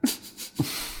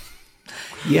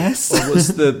 Yes. Or what's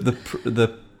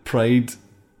the pride?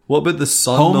 What about the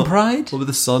sun? Home pride? What about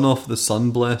the son off the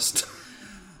Sun Blessed?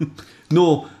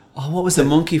 No. Oh, what was the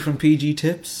monkey from PG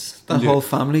Tips? That whole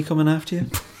family coming after you?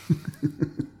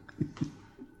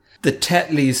 The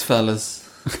Tetleys fellas.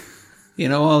 You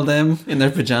know all them in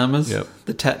their pyjamas? Yep.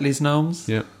 The Tetleys gnomes?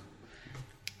 Yep.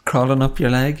 Crawling up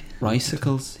your leg.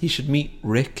 Ricicles. He should meet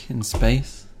Rick in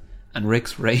space. And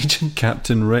Rick's raging.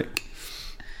 Captain Rick.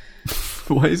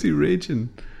 Why is he raging?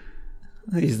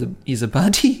 He's a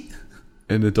baddie.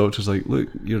 And the doctor's like, look,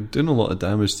 you're doing a lot of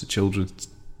damage to children's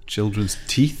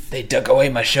teeth. They took away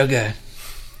my sugar.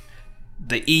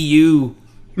 The EU.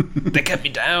 They kept me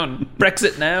down.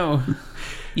 Brexit now.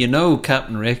 You know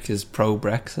Captain Rick is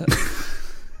pro-Brexit.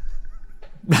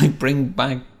 Like, bring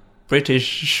back British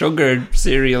sugar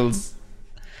cereals.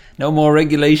 No more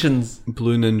regulations.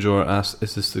 Blue Ninja asks,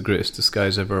 is this the greatest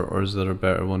disguise ever, or is there a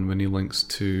better one, when he links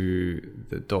to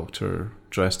the Doctor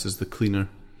dressed as the cleaner?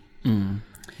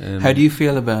 How do you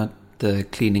feel about the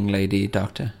cleaning lady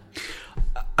Doctor?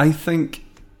 I think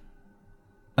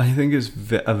it's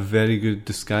a very good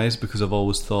disguise, because I've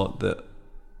always thought that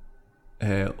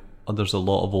there's a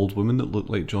lot of old women that look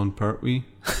like John Pertwee.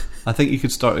 I think you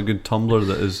could start a good Tumblr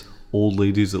that is old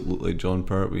ladies that look like John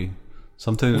Pertwee.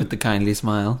 Sometimes with the kindly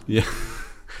smile. Yeah.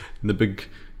 And the big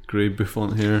grey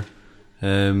bouffant hair.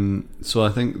 So I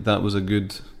think that was a very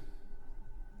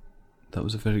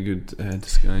good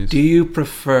disguise. Do you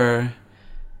prefer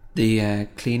the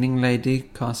cleaning lady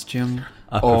costume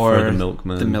or prefer the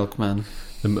milkman? The milkman.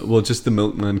 Just the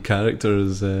milkman character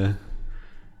is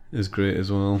great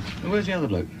as well. Where's the other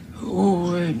bloke?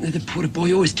 Oh, the poor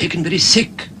boy was taken very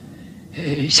sick.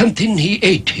 Something he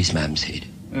ate, his mam said.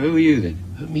 Who are you then?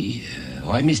 Me,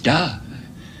 I'm his da.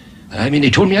 I mean,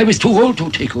 they told me I was too old to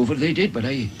take over, they did, but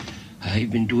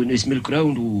I've been doing this milk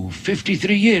round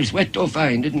 53 years, wet or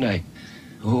fine, didn't I?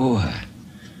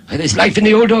 There's life in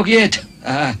the old dog yet.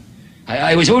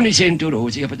 I was only saying to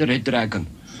Rosie up at the Red Dragon.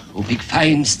 Oh, big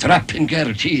fine strapping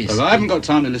girl she is. Well, I haven't got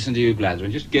time to listen to you,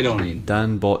 Gladwin. Just get on in.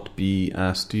 Dan Bot B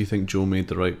asked, do you think Joe made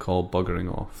the right call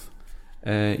buggering off?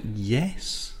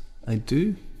 Yes, I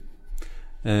do.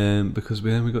 Because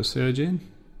then we got Sarah Jane.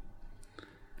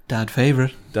 Dad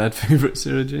favourite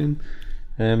Sarah Jane.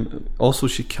 Also,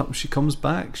 she comes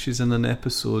back. She's in an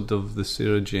episode of the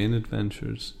Sarah Jane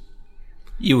Adventures.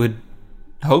 You would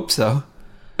hope so.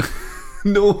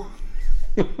 No.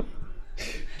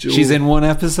 She's in one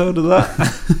episode of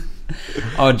that.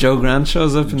 Oh, Joe Grant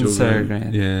shows up in Joe Sarah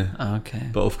Grant, Grant. yeah. Okay.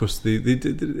 But of course, they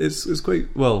did. It's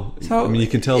quite well. So I mean, you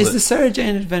can tell is that the Sarah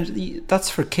Jane Adventure, that's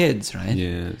for kids, right?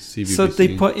 Yeah, it's CBBC. So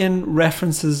they put in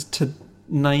references to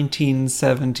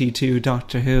 1972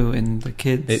 Doctor Who in the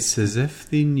kids. It's as if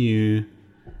they knew.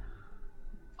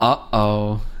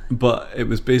 Uh-oh. But it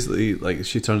was basically like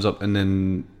she turns up and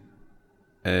then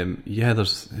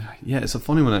it's a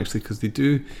funny one actually, because they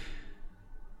do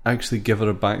actually give her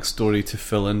a backstory to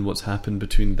fill in what's happened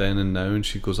between then and now, and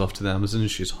she goes off to the Amazon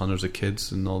and she has hundreds of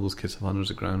kids, and all those kids have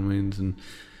hundreds of grandkids,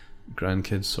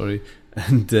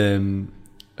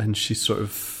 and she sort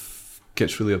of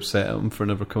gets really upset at him for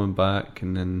never coming back,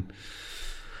 and then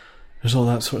there's all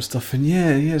that sort of stuff, and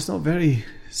it's not very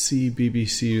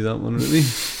CBBC, that one, really.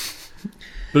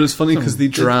 But it's funny because they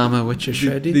drama with your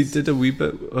shreddies. They did a wee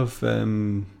bit of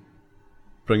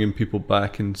bringing people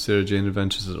back in Sarah Jane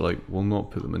Adventures that are like, we'll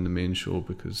not put them in the main show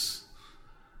because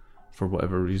for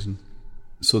whatever reason.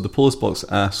 So the Polis Box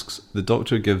asks, the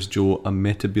Doctor gives Jo a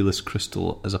Metebelis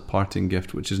crystal as a parting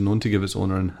gift, which is known to give its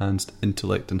owner enhanced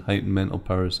intellect and heightened mental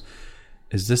powers.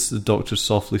 Is this the Doctor's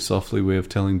softly way of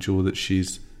telling Jo that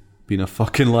she's been a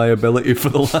fucking liability for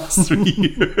the last 3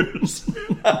 years?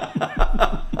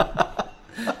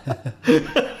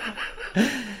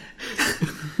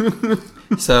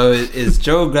 So is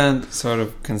Joe Grant sort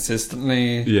of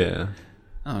consistently... Yeah.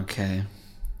 Okay.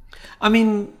 I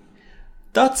mean,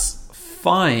 that's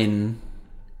fine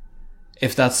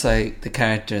if that's like the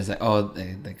characters, like, oh,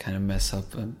 they kind of mess up.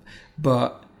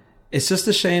 But it's just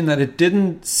a shame that it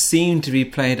didn't seem to be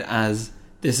played as,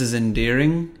 this is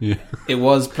endearing. Yeah. It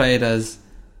was played as,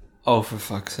 oh, for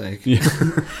fuck's sake. Yeah.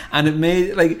 And it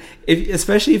made, like,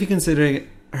 especially if you consider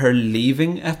her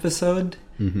leaving episode,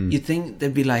 you'd think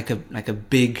there'd be like a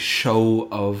big show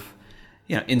of,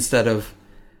 instead of,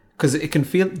 because it can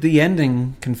feel, the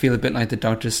ending can feel a bit like the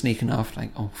Doctor sneaking off, like,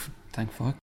 oh, thank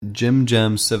fuck. Jim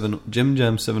Jam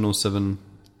 707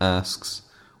 asks,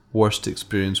 worst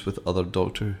experience with other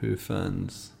Doctor Who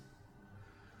fans.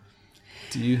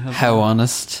 Do you have? How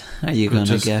honest are you going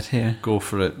to get here? Go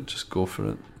for it. Just go for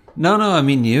it. No, I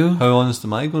mean you. How honest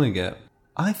am I going to get?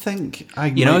 I think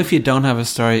if you don't have a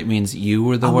story, it means you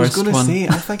were the worst one. I was going to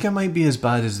say, I think I might be as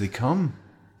bad as they come.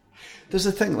 There's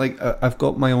a thing, like, I've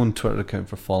got my own Twitter account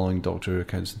for following Doctor Who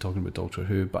accounts and talking about Doctor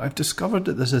Who, but I've discovered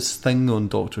that there's this thing on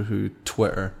Doctor Who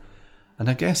Twitter, and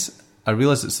I guess I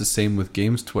realise it's the same with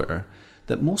Games Twitter,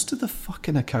 that most of the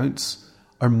fucking accounts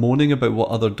are moaning about what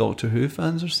other Doctor Who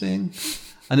fans are saying.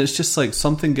 And it's just like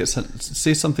something gets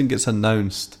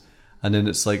announced, and then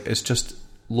it's like, it's just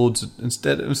loads of,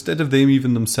 instead of them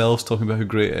even themselves talking about how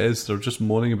great it is, they're just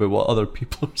moaning about what other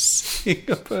people are saying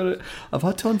about it. I've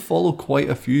had to unfollow quite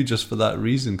a few just for that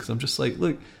reason, because I'm just like,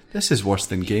 look, this is worse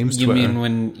than Games Twitter. You mean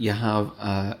when you have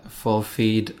a full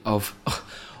feed of, oh,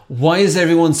 why is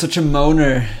everyone such a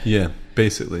moaner? Yeah,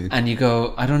 basically. And you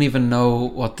go, I don't even know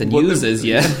what the news is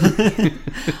yet.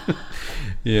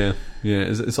 Yeah.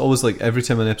 It's always like every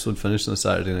time an episode finishes on a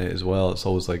Saturday night as well, it's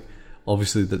always like,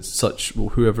 obviously that's such,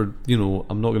 whoever,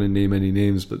 I'm not going to name any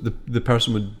names, but the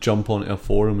person would jump onto a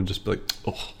forum and just be like,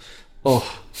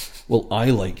 oh, well,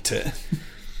 I liked it.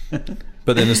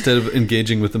 But then instead of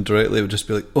engaging with them directly, it would just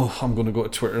be like, oh, I'm going to go to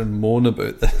Twitter and moan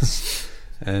about this.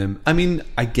 I mean,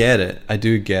 I get it. I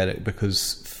do get it,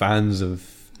 because fans of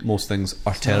most things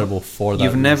are terrible for that.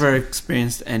 You've never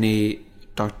experienced any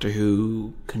Doctor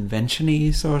Who convention-y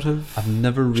sort of? I've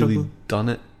never really done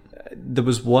it. There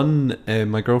was one,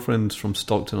 my girlfriend's from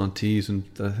Stockton-on-Tees, and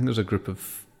I think there's a group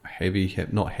of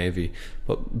not heavy,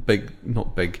 but big,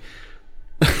 not big.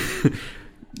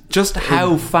 Just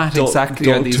how fat exactly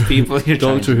are these people you're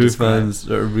trying Doctor to Who describe? fans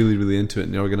that are really, really into it,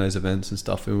 and they organise events and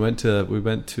stuff. And we went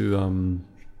to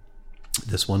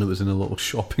this one. It was in a little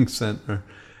shopping centre,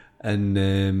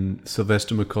 and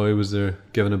Sylvester McCoy was there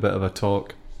giving a bit of a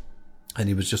talk, and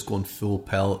he was just going full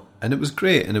pelt, and it was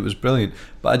great and it was brilliant.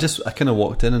 But I kind of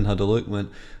walked in and had a look and went,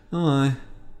 oh, aye,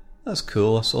 that's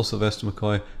cool. I saw Sylvester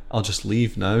McCoy. I'll just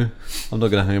leave now. I'm not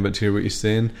going to hang about to hear what he's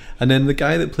saying. And then the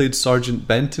guy that played Sergeant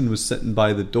Benton was sitting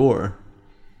by the door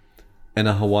in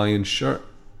a Hawaiian shirt,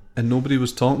 and nobody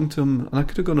was talking to him, and I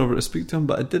could have gone over to speak to him,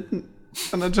 but I didn't,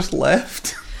 and I just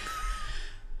left.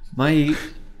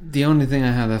 The only thing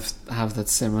I have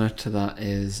that's similar to that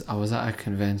is I was at a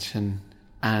convention,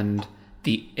 and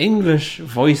the English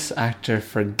voice actor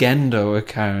for Gendo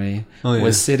Ikari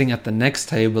was sitting at the next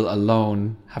table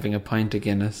alone, having a pint of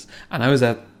Guinness, and I was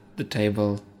at the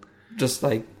table just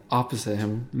like opposite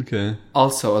him. Okay.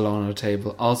 Also alone at a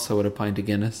table, also with a pint of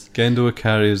Guinness. Gendo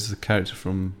Ikari is the character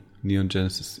from Neon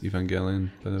Genesis Evangelion,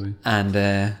 by the way. And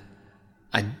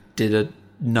I did a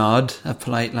nod, a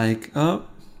polite like, oh,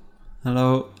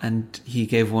 hello, and he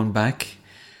gave one back,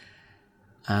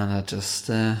 and I just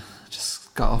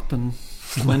got up and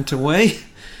went away.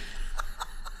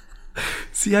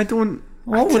 See, I don't.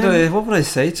 What would I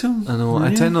say to him? I know.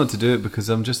 I tend not to do it because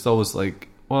I'm just always like,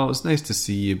 well, it's nice to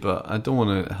see you, but I don't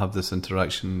want to have this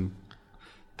interaction.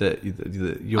 That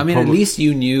you're I mean, at least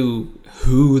you knew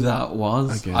who that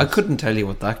was. I I couldn't tell you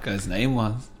what that guy's name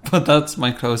was, but that's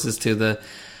my closest to the.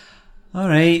 All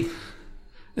right.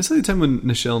 It's like the time when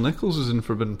Nichelle Nichols was in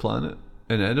Forbidden Planet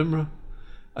in Edinburgh,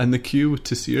 and the queue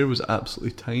to see her was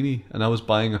absolutely tiny, and I was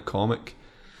buying a comic,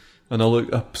 and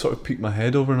I sort of peeked my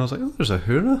head over, and I was like, oh, there's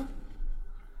Uhura.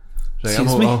 Right,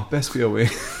 Excuse me? Oh, best be away.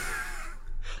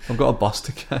 I've got a bus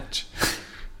to catch.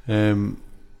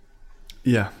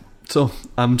 Yeah. So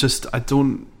I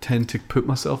don't tend to put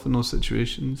myself in those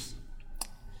situations.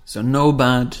 So no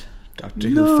bad Doctor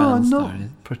Who fans. Not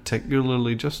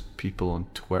particularly, just people on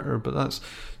Twitter, but that's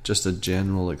just a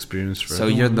general experience for So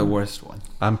everyone. you're the worst one.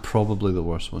 I'm probably the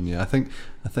worst one. Yeah, I think.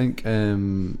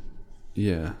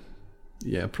 Yeah,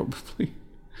 probably.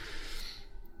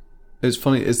 It's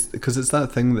funny. It's because it's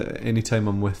that thing that anytime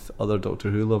I'm with other Doctor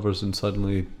Who lovers and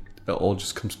suddenly it all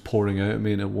just comes pouring out at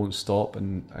me and it won't stop,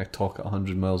 and I talk at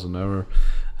 100 miles an hour,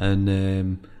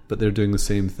 and but they're doing the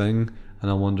same thing,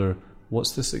 and I wonder,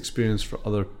 what's this experience for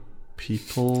other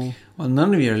people? Well,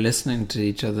 none of you are listening to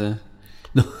each other.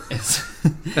 No. It's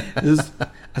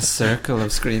a circle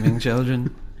of screaming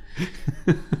children.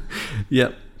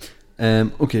 Yep.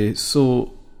 Okay,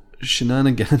 so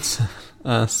Shenanigans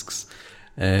asks,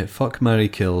 fuck, marry,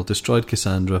 kill, destroyed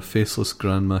Cassandra, faceless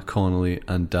Grandma Connolly,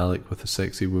 and Dalek with a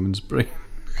sexy woman's brain.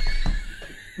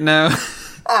 Now,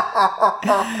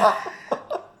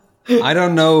 I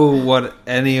don't know what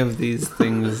any of these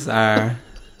things are,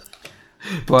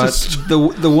 but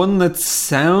the one that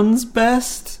sounds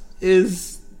best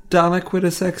is Dalek with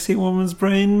a sexy woman's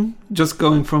brain. Just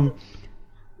going from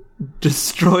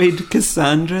destroyed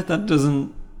Cassandra, that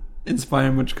doesn't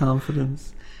inspire much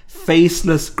confidence.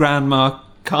 Faceless Grandma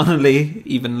Connolly,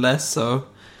 even less so.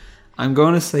 I'm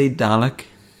going to say Dalek.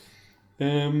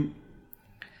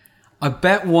 I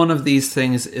bet one of these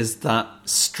things is that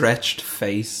stretched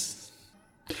face.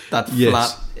 That Yes,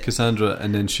 flat. Cassandra,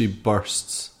 and then she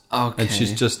bursts. Okay. And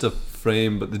she's just a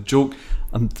frame, but the joke,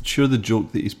 I'm sure the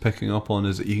joke that he's picking up on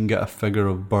is that you can get a figure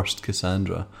of burst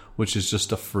Cassandra, which is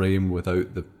just a frame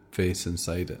without the face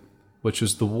inside it, which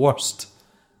is the worst,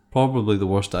 probably the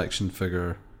worst action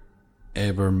figure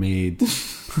ever made.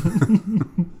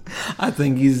 I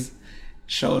think he's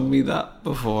shown me that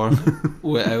before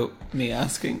without me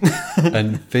asking.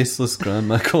 And Faceless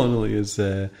Grandma Connolly is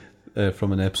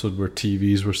from an episode where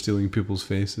TVs were stealing people's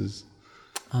faces.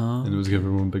 Oh, and it was giving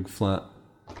everyone big flat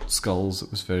skulls.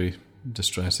 It was very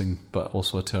distressing, but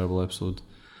also a terrible episode.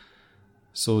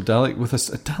 So Dalek with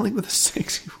a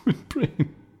sexy woman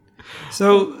brain.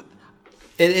 So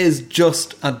it is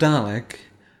just a Dalek,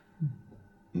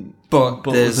 but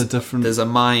there's a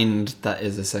mind that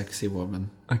is a sexy woman.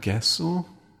 I guess so.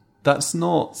 That's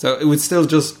not. So it would still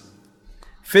just,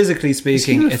 physically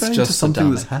speaking, it's just to something a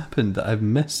Dalek. that's happened that I've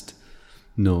missed.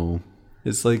 No,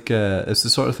 it's like it's the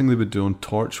sort of thing they would do on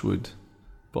Torchwood,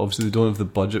 but obviously they don't have the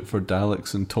budget for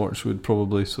Daleks in Torchwood,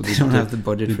 probably. So They don't have the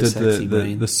budget for sexy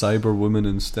brain. the Cyber Woman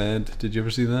instead. Did you ever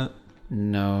see that?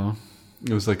 No.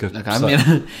 It was like a. Like, I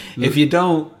mean, if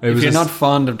you're not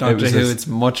fond of Doctor Who, it's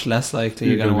much less likely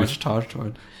you're going to watch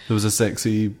Torchwood. There was a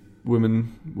sexy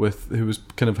woman who was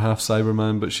kind of half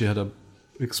Cyberman, but she had a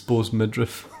exposed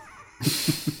midriff.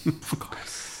 Of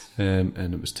course. And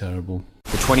it was terrible.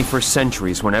 The 21st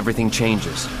century is when everything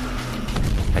changes,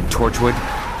 and Torchwood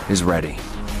is ready.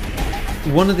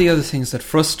 One of the other things that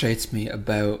frustrates me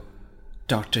about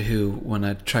Doctor Who when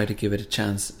I try to give it a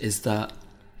chance is that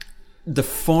the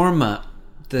format,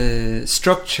 the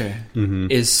structure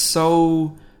is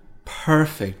so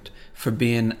perfect for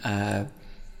being a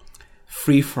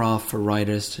free-for-all for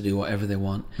writers to do whatever they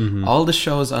want. All the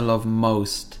shows I love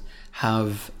most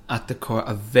have at the core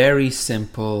a very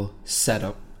simple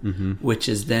setup, which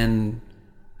is then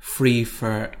free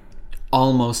for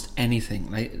almost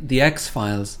anything. Like the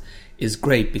X-Files is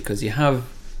great because you have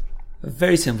a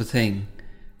very simple thing,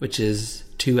 which is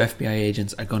two FBI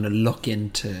agents are going to look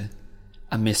into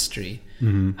a mystery,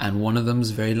 and one of them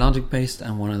is very logic based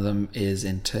and one of them is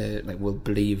into will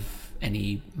believe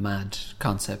any mad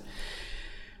concept.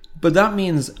 But that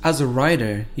means as a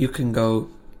writer you can go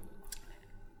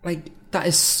that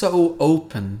is so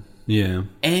open. Yeah.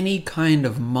 Any kind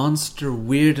of monster,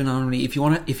 weird anomaly,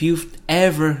 if you've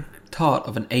ever thought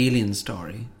of an alien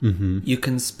story, you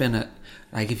can spin it.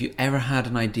 Like if you ever had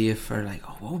an idea for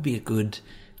what would be a good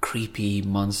creepy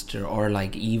monster or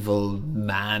like evil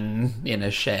man in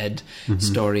a shed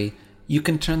story, you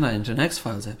can turn that into an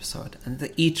X-Files episode,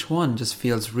 and each one just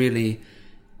feels really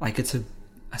like it's a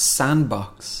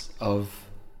sandbox of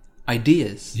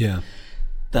ideas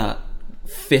that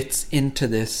fits into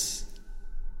this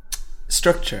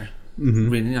structure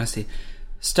really nicely.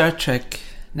 Star Trek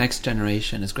Next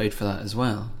Generation is great for that as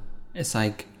well. It's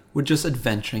like we're just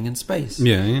adventuring in space.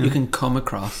 You can come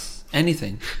across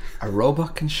anything. A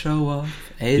robot can show up,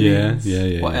 aliens,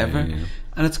 whatever,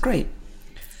 and it's great.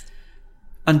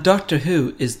 And Doctor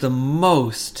Who is the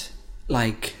most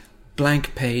like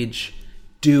blank page,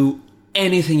 do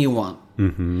anything you want,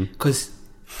 because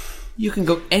you can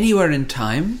go anywhere in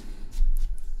time.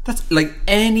 That's like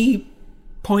any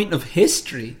point of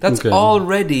history. That's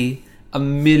already a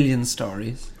million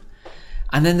stories.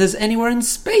 And then there's anywhere in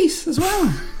space as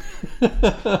well.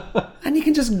 And you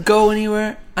can just go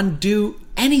anywhere and do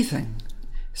anything.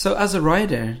 So as a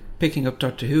writer picking up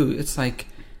Doctor Who, it's like,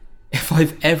 if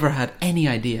I've ever had any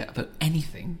idea about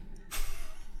anything,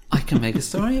 I can make a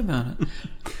story about it.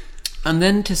 And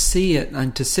then to see it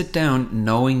and to sit down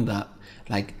knowing that,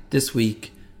 like, this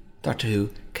week Doctor Who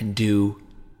can do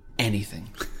anything.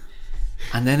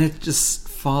 And then it just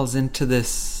falls into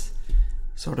this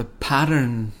sort of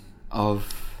pattern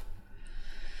of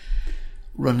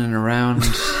running around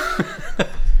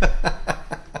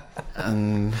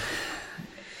and,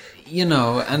 you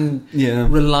know, and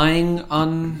relying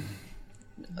on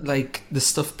like the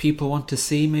stuff people want to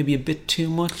see maybe a bit too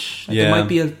much. Like, there might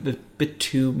be a bit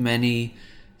too many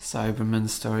Cybermen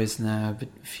stories now,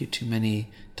 a few too many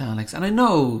Daleks, and I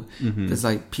know there's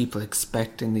like people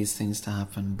expecting these things to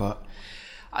happen, but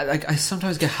I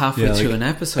sometimes get halfway through an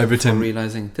episode before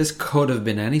realizing this could have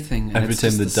been anything. And every it's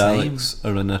time just the same. Daleks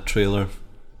are in a trailer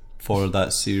for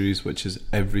that series, which is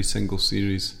every single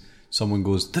series, someone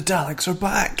goes, "The Daleks are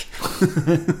back,"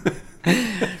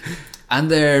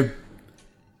 and they're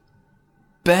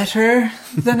better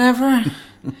than ever.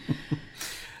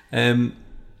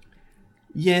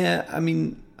 Yeah, I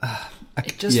mean,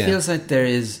 it just feels like there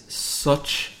is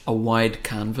such a wide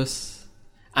canvas.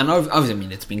 And obviously, I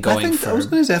mean, it's been going for. I was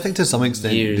going to say, I think to some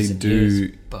extent they do.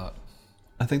 Years, but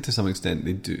I think to some extent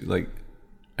they do. Like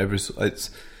it's.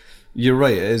 You're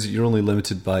right. It is. You're only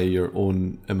limited by your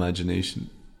own imagination,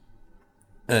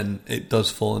 and it does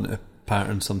fall into a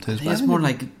pattern sometimes. But it's more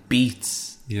like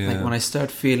beats. Yeah. Like when I start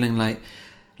feeling like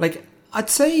I'd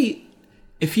say,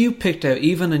 if you picked out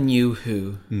even a New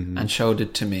Who and showed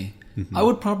it to me, I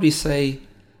would probably say,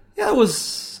 yeah,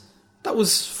 that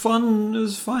was fun, it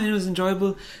was fine, it was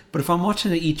enjoyable. But if I'm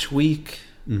watching it each week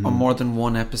or more than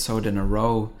one episode in a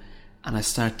row, and I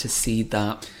start to see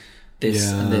that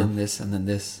and then this and then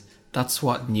this, that's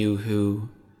what New Who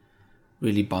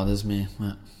really bothers me.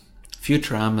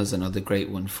 Futurama is another great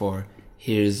one for,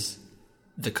 here's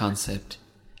the concept,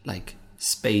 like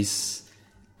space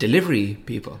delivery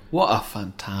people. What a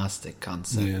fantastic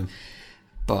concept.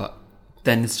 But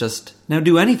then it's just, now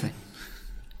do anything.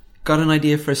 Got an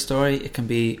idea for a story, it can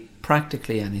be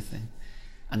practically anything.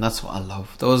 And that's what I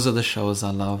love. Those are the shows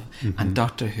I love. And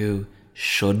Doctor Who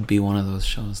should be one of those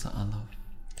shows that I love.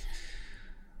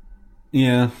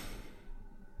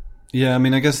 Yeah, I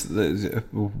mean, I guess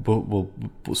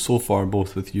so far,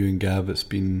 both with you and Gav, it's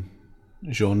been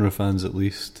genre fans at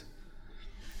least.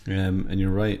 And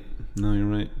you're right. No, you're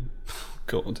right.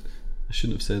 God, I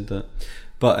shouldn't have said that.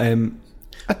 But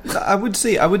I would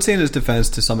say in its defense,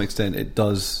 to some extent, it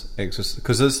does exist,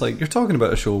 because it's like you're talking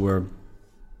about a show where,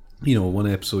 you know, one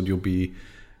episode you'll be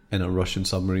in a Russian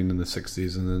submarine in the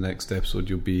 60s, and the next episode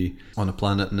you'll be on a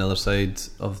planet on the other side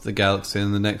of the galaxy,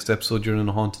 and the next episode you're in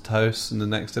a haunted house, and the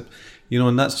next you know,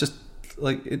 and that's just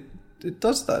like it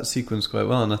does that sequence quite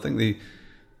well. And I think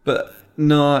but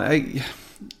no,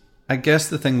 I guess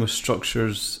the thing with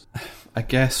structures, I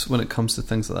guess when it comes to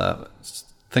things like that,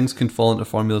 things can fall into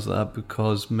formulas like that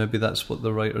because maybe that's what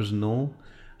the writers know.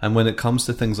 And when it comes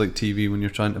to things like TV, when you're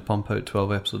trying to pump out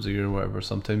 12 episodes a year or whatever,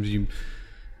 sometimes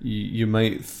you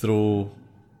might throw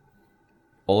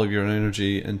all of your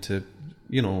energy into,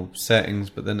 you know, settings,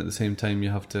 but then at the same time you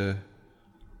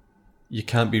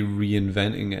can't be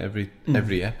reinventing it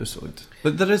every episode.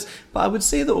 But I would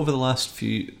say that over the last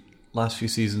few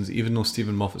seasons, even though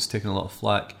Stephen Moffat's taken a lot of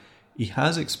flack, he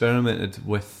has experimented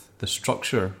with the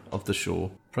structure of the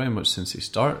show pretty much since he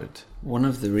started. One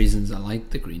of the reasons I like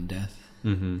The Green Death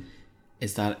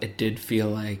is that it did feel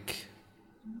like,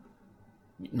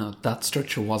 you know, that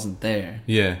structure wasn't there.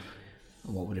 Yeah.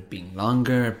 What would it be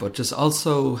longer? But just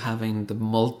also having the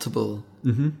multiple,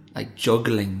 like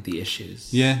juggling the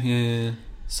issues. Yeah.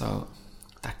 So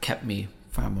that kept me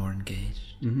far more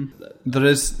engaged. There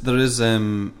is.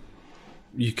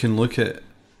 You can look at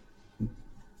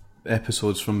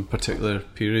episodes from particular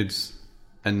periods,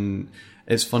 and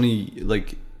it's funny.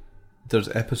 Like, there's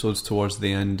episodes towards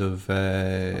the end of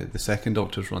the second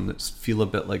Doctor's run that feel a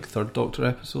bit like Third Doctor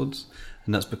episodes,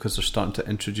 and that's because they're starting to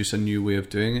introduce a new way of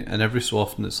doing it. And every so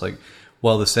often, it's like,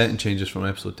 while the setting changes from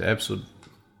episode to episode,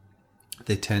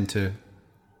 they tend to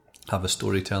have a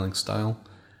storytelling style,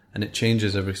 and it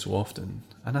changes every so often.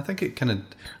 And I think it kind of,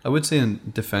 I would say in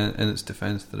its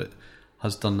defense that it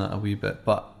has done that a wee bit.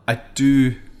 But I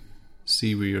do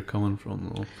see where you're coming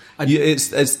from, though.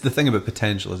 It's the thing about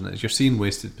potential, isn't it? You're seeing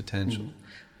wasted potential.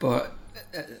 But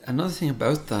another thing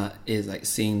about that is like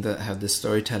seeing how the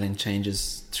storytelling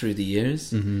changes through the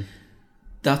years.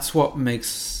 That's what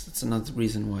makes. It's another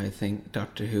reason why I think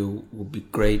Doctor Who would be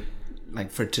great,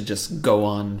 like for it to just go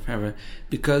on forever,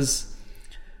 because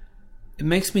it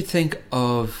makes me think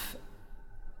of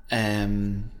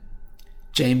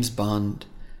James Bond.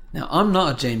 Now, I'm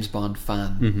not a James Bond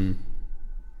fan.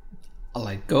 I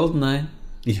like GoldenEye.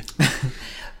 Yeah.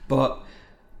 But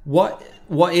what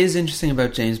is interesting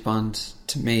about James Bond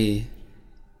to me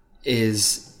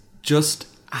is just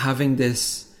having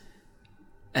this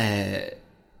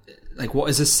like what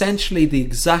is essentially the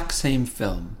exact same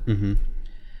film,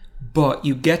 but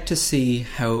you get to see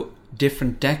how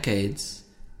different decades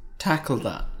tackle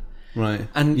that. Right.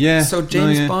 And so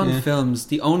James Bond films,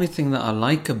 the only thing that I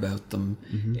like about them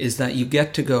is that you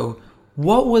get to go,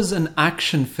 what was an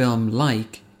action film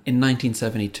like in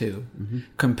 1972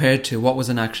 compared to what was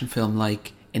an action film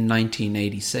like in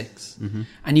 1986?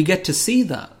 And you get to see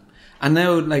that. And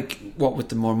now, like, what with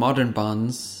the more modern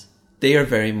Bonds, they are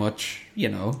very much,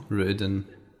 rooted in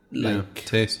like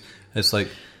taste. It's like,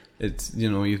 it's,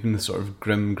 even the sort of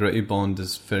grim, gritty Bond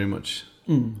is very much...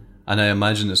 And I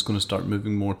imagine it's going to start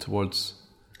moving more towards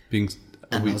being...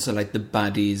 And also, like, the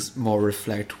baddies more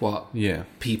reflect what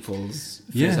people's...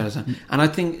 Yeah. And I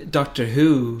think Doctor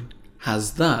Who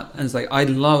has that. And it's like, I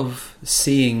love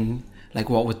seeing, like,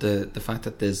 what with the fact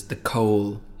that there's the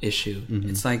coal issue.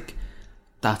 It's like,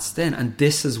 that's then. And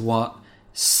this is what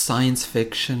science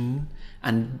fiction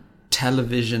and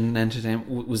television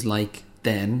entertainment was like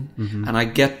then. And I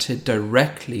get to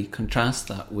directly contrast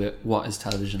that with what is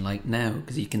television like now,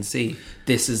 because you can see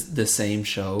this is the same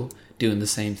show doing the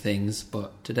same things,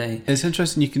 but today. It's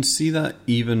interesting, you can see that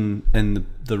even in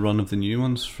the run of the new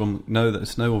ones from now, that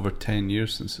it's now over 10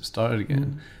 years since it started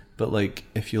again. But like,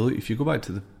 if you go back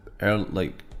to the early,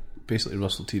 like basically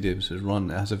Russell T Davies's run,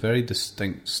 it has a very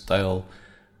distinct style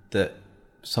that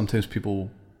sometimes people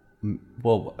kind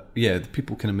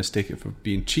of mistake it for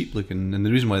being cheap looking, and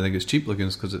the reason why I think it's cheap looking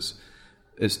is because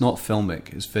it's not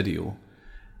filmic, it's video.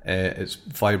 It's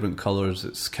vibrant colours,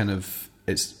 it's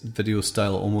video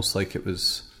style, almost like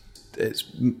it's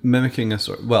mimicking a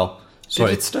sort of, Did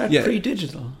it start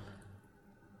pre-digital?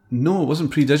 No, it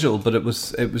wasn't pre-digital, but it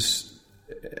was they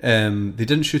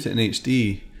didn't shoot it in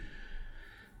HD.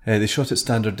 They shot it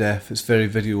standard def, it's very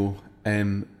video,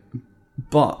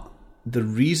 but the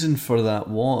reason for that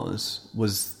was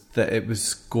that it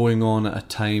was going on at a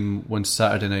time when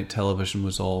Saturday night television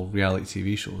was all reality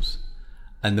TV shows,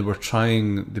 and the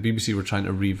BBC were trying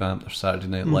to revamp their Saturday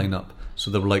night lineup.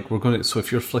 So they were like, so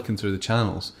if you're flicking through the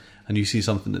channels and you see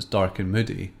something that's dark and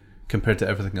moody compared to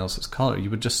everything else that's colour, you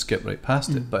would just skip right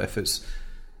past it. But if it's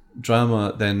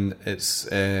drama, then it's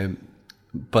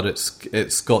but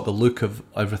it's got the look of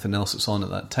everything else that's on at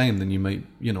that time, then you might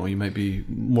be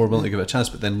more willing to give it a chance.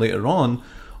 But then later on,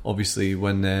 obviously,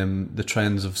 when the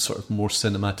trends of sort of more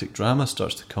cinematic drama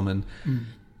starts to come in,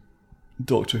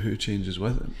 Doctor Who changes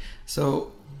with it.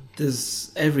 So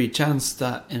there's every chance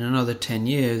that in another 10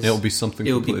 years it'll be something.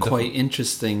 It'll be quite different.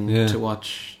 Interesting to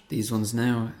watch these ones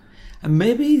now, and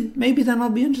maybe then I'll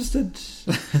be interested.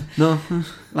 No,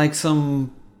 like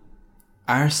some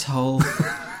arsehole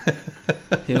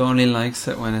who only likes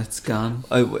it when it's gone.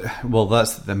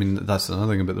 That's another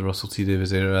thing about the Russell T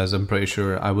Davies era, as I'm pretty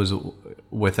sure I was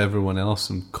with everyone else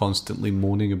and constantly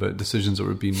moaning about decisions that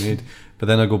were being made. But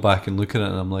then I go back and look at it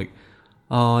and I'm like,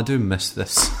 oh, I do miss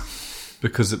this.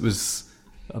 Because it was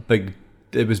big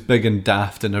and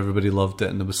daft and everybody loved it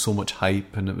and there was so much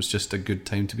hype and it was just a good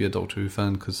time to be a Doctor Who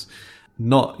fan, because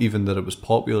not even that it was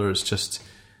popular, it's just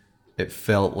it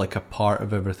felt like a part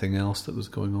of everything else that was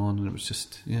going on, and it was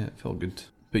just, it felt good.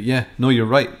 But no, you're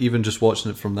right, even just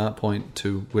watching it from that point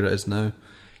to where it is now,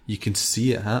 you can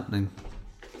see it happening.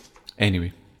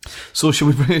 Anyway, so shall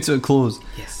we bring it to a close?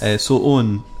 Yes. So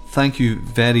Owen, thank you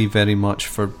very, very much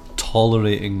for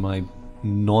tolerating my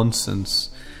nonsense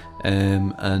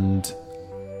and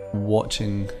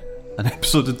watching an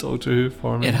episode of Doctor Who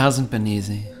for me. It hasn't been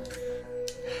easy.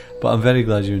 But I'm very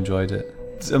glad you enjoyed it.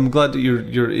 I'm glad that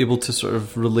you're able to sort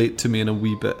of relate to me in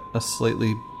a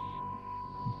slightly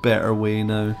better way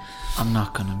now. I'm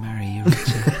not going to marry you,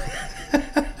 Richard.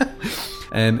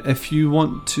 If you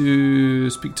want to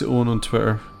speak to Owen on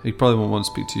Twitter, he probably won't want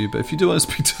to speak to you, but if you do want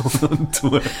to speak to Owen on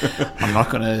Twitter, I'm not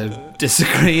going to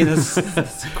disagree.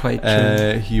 That's quite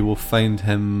true. You will find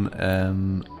him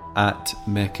at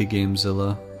Mecha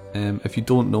Gamezilla. If you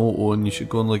don't know Owen, you should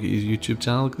go and look at his YouTube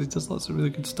channel because he does lots of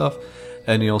really good stuff,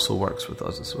 and he also works with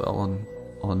us as well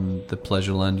on the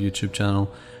Pleasureland YouTube channel.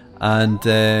 And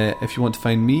if you want to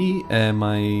find me,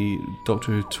 my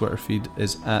Doctor Who Twitter feed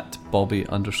is at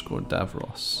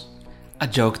Bobby_Davros. A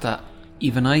joke that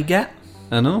even I get.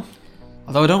 I know.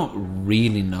 Although I don't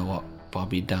really know what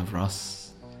Bobby Davros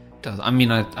does. I mean,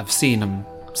 I've seen him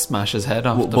smash his head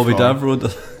off What the Bobby floor. Davro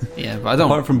does. Yeah, but I don't...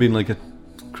 Apart from being like a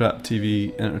crap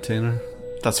TV entertainer.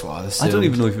 That's what I assumed. I don't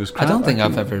even know if he was crap. I don't think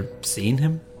I've ever seen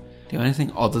him do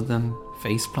anything other than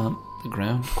faceplant the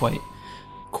ground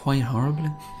quite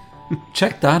horribly.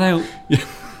 Check that out.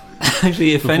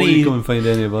 Actually, if Before any you go and find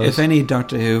any of us. If any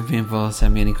Doctor Who people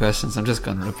send me any questions, I'm just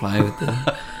going to reply with the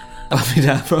Bobby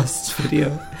Davros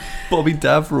video. Bobby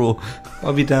Davro.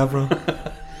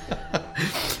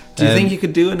 Do you think you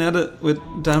could do an edit with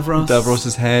Davros?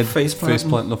 Davros's head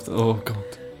faceplanting off the... Oh, God.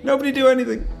 Nobody do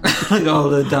anything. Like all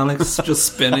the Daleks just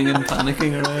spinning and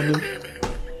panicking around him.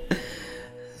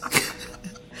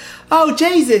 Oh,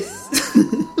 Jesus!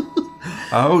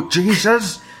 Oh,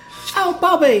 Jesus! Oh,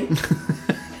 Bobby!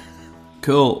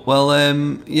 Cool. Well,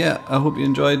 yeah, I hope you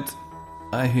enjoyed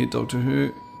I Hate Doctor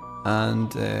Who,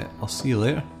 and I'll see you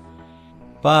later.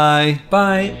 Bye.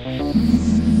 Bye.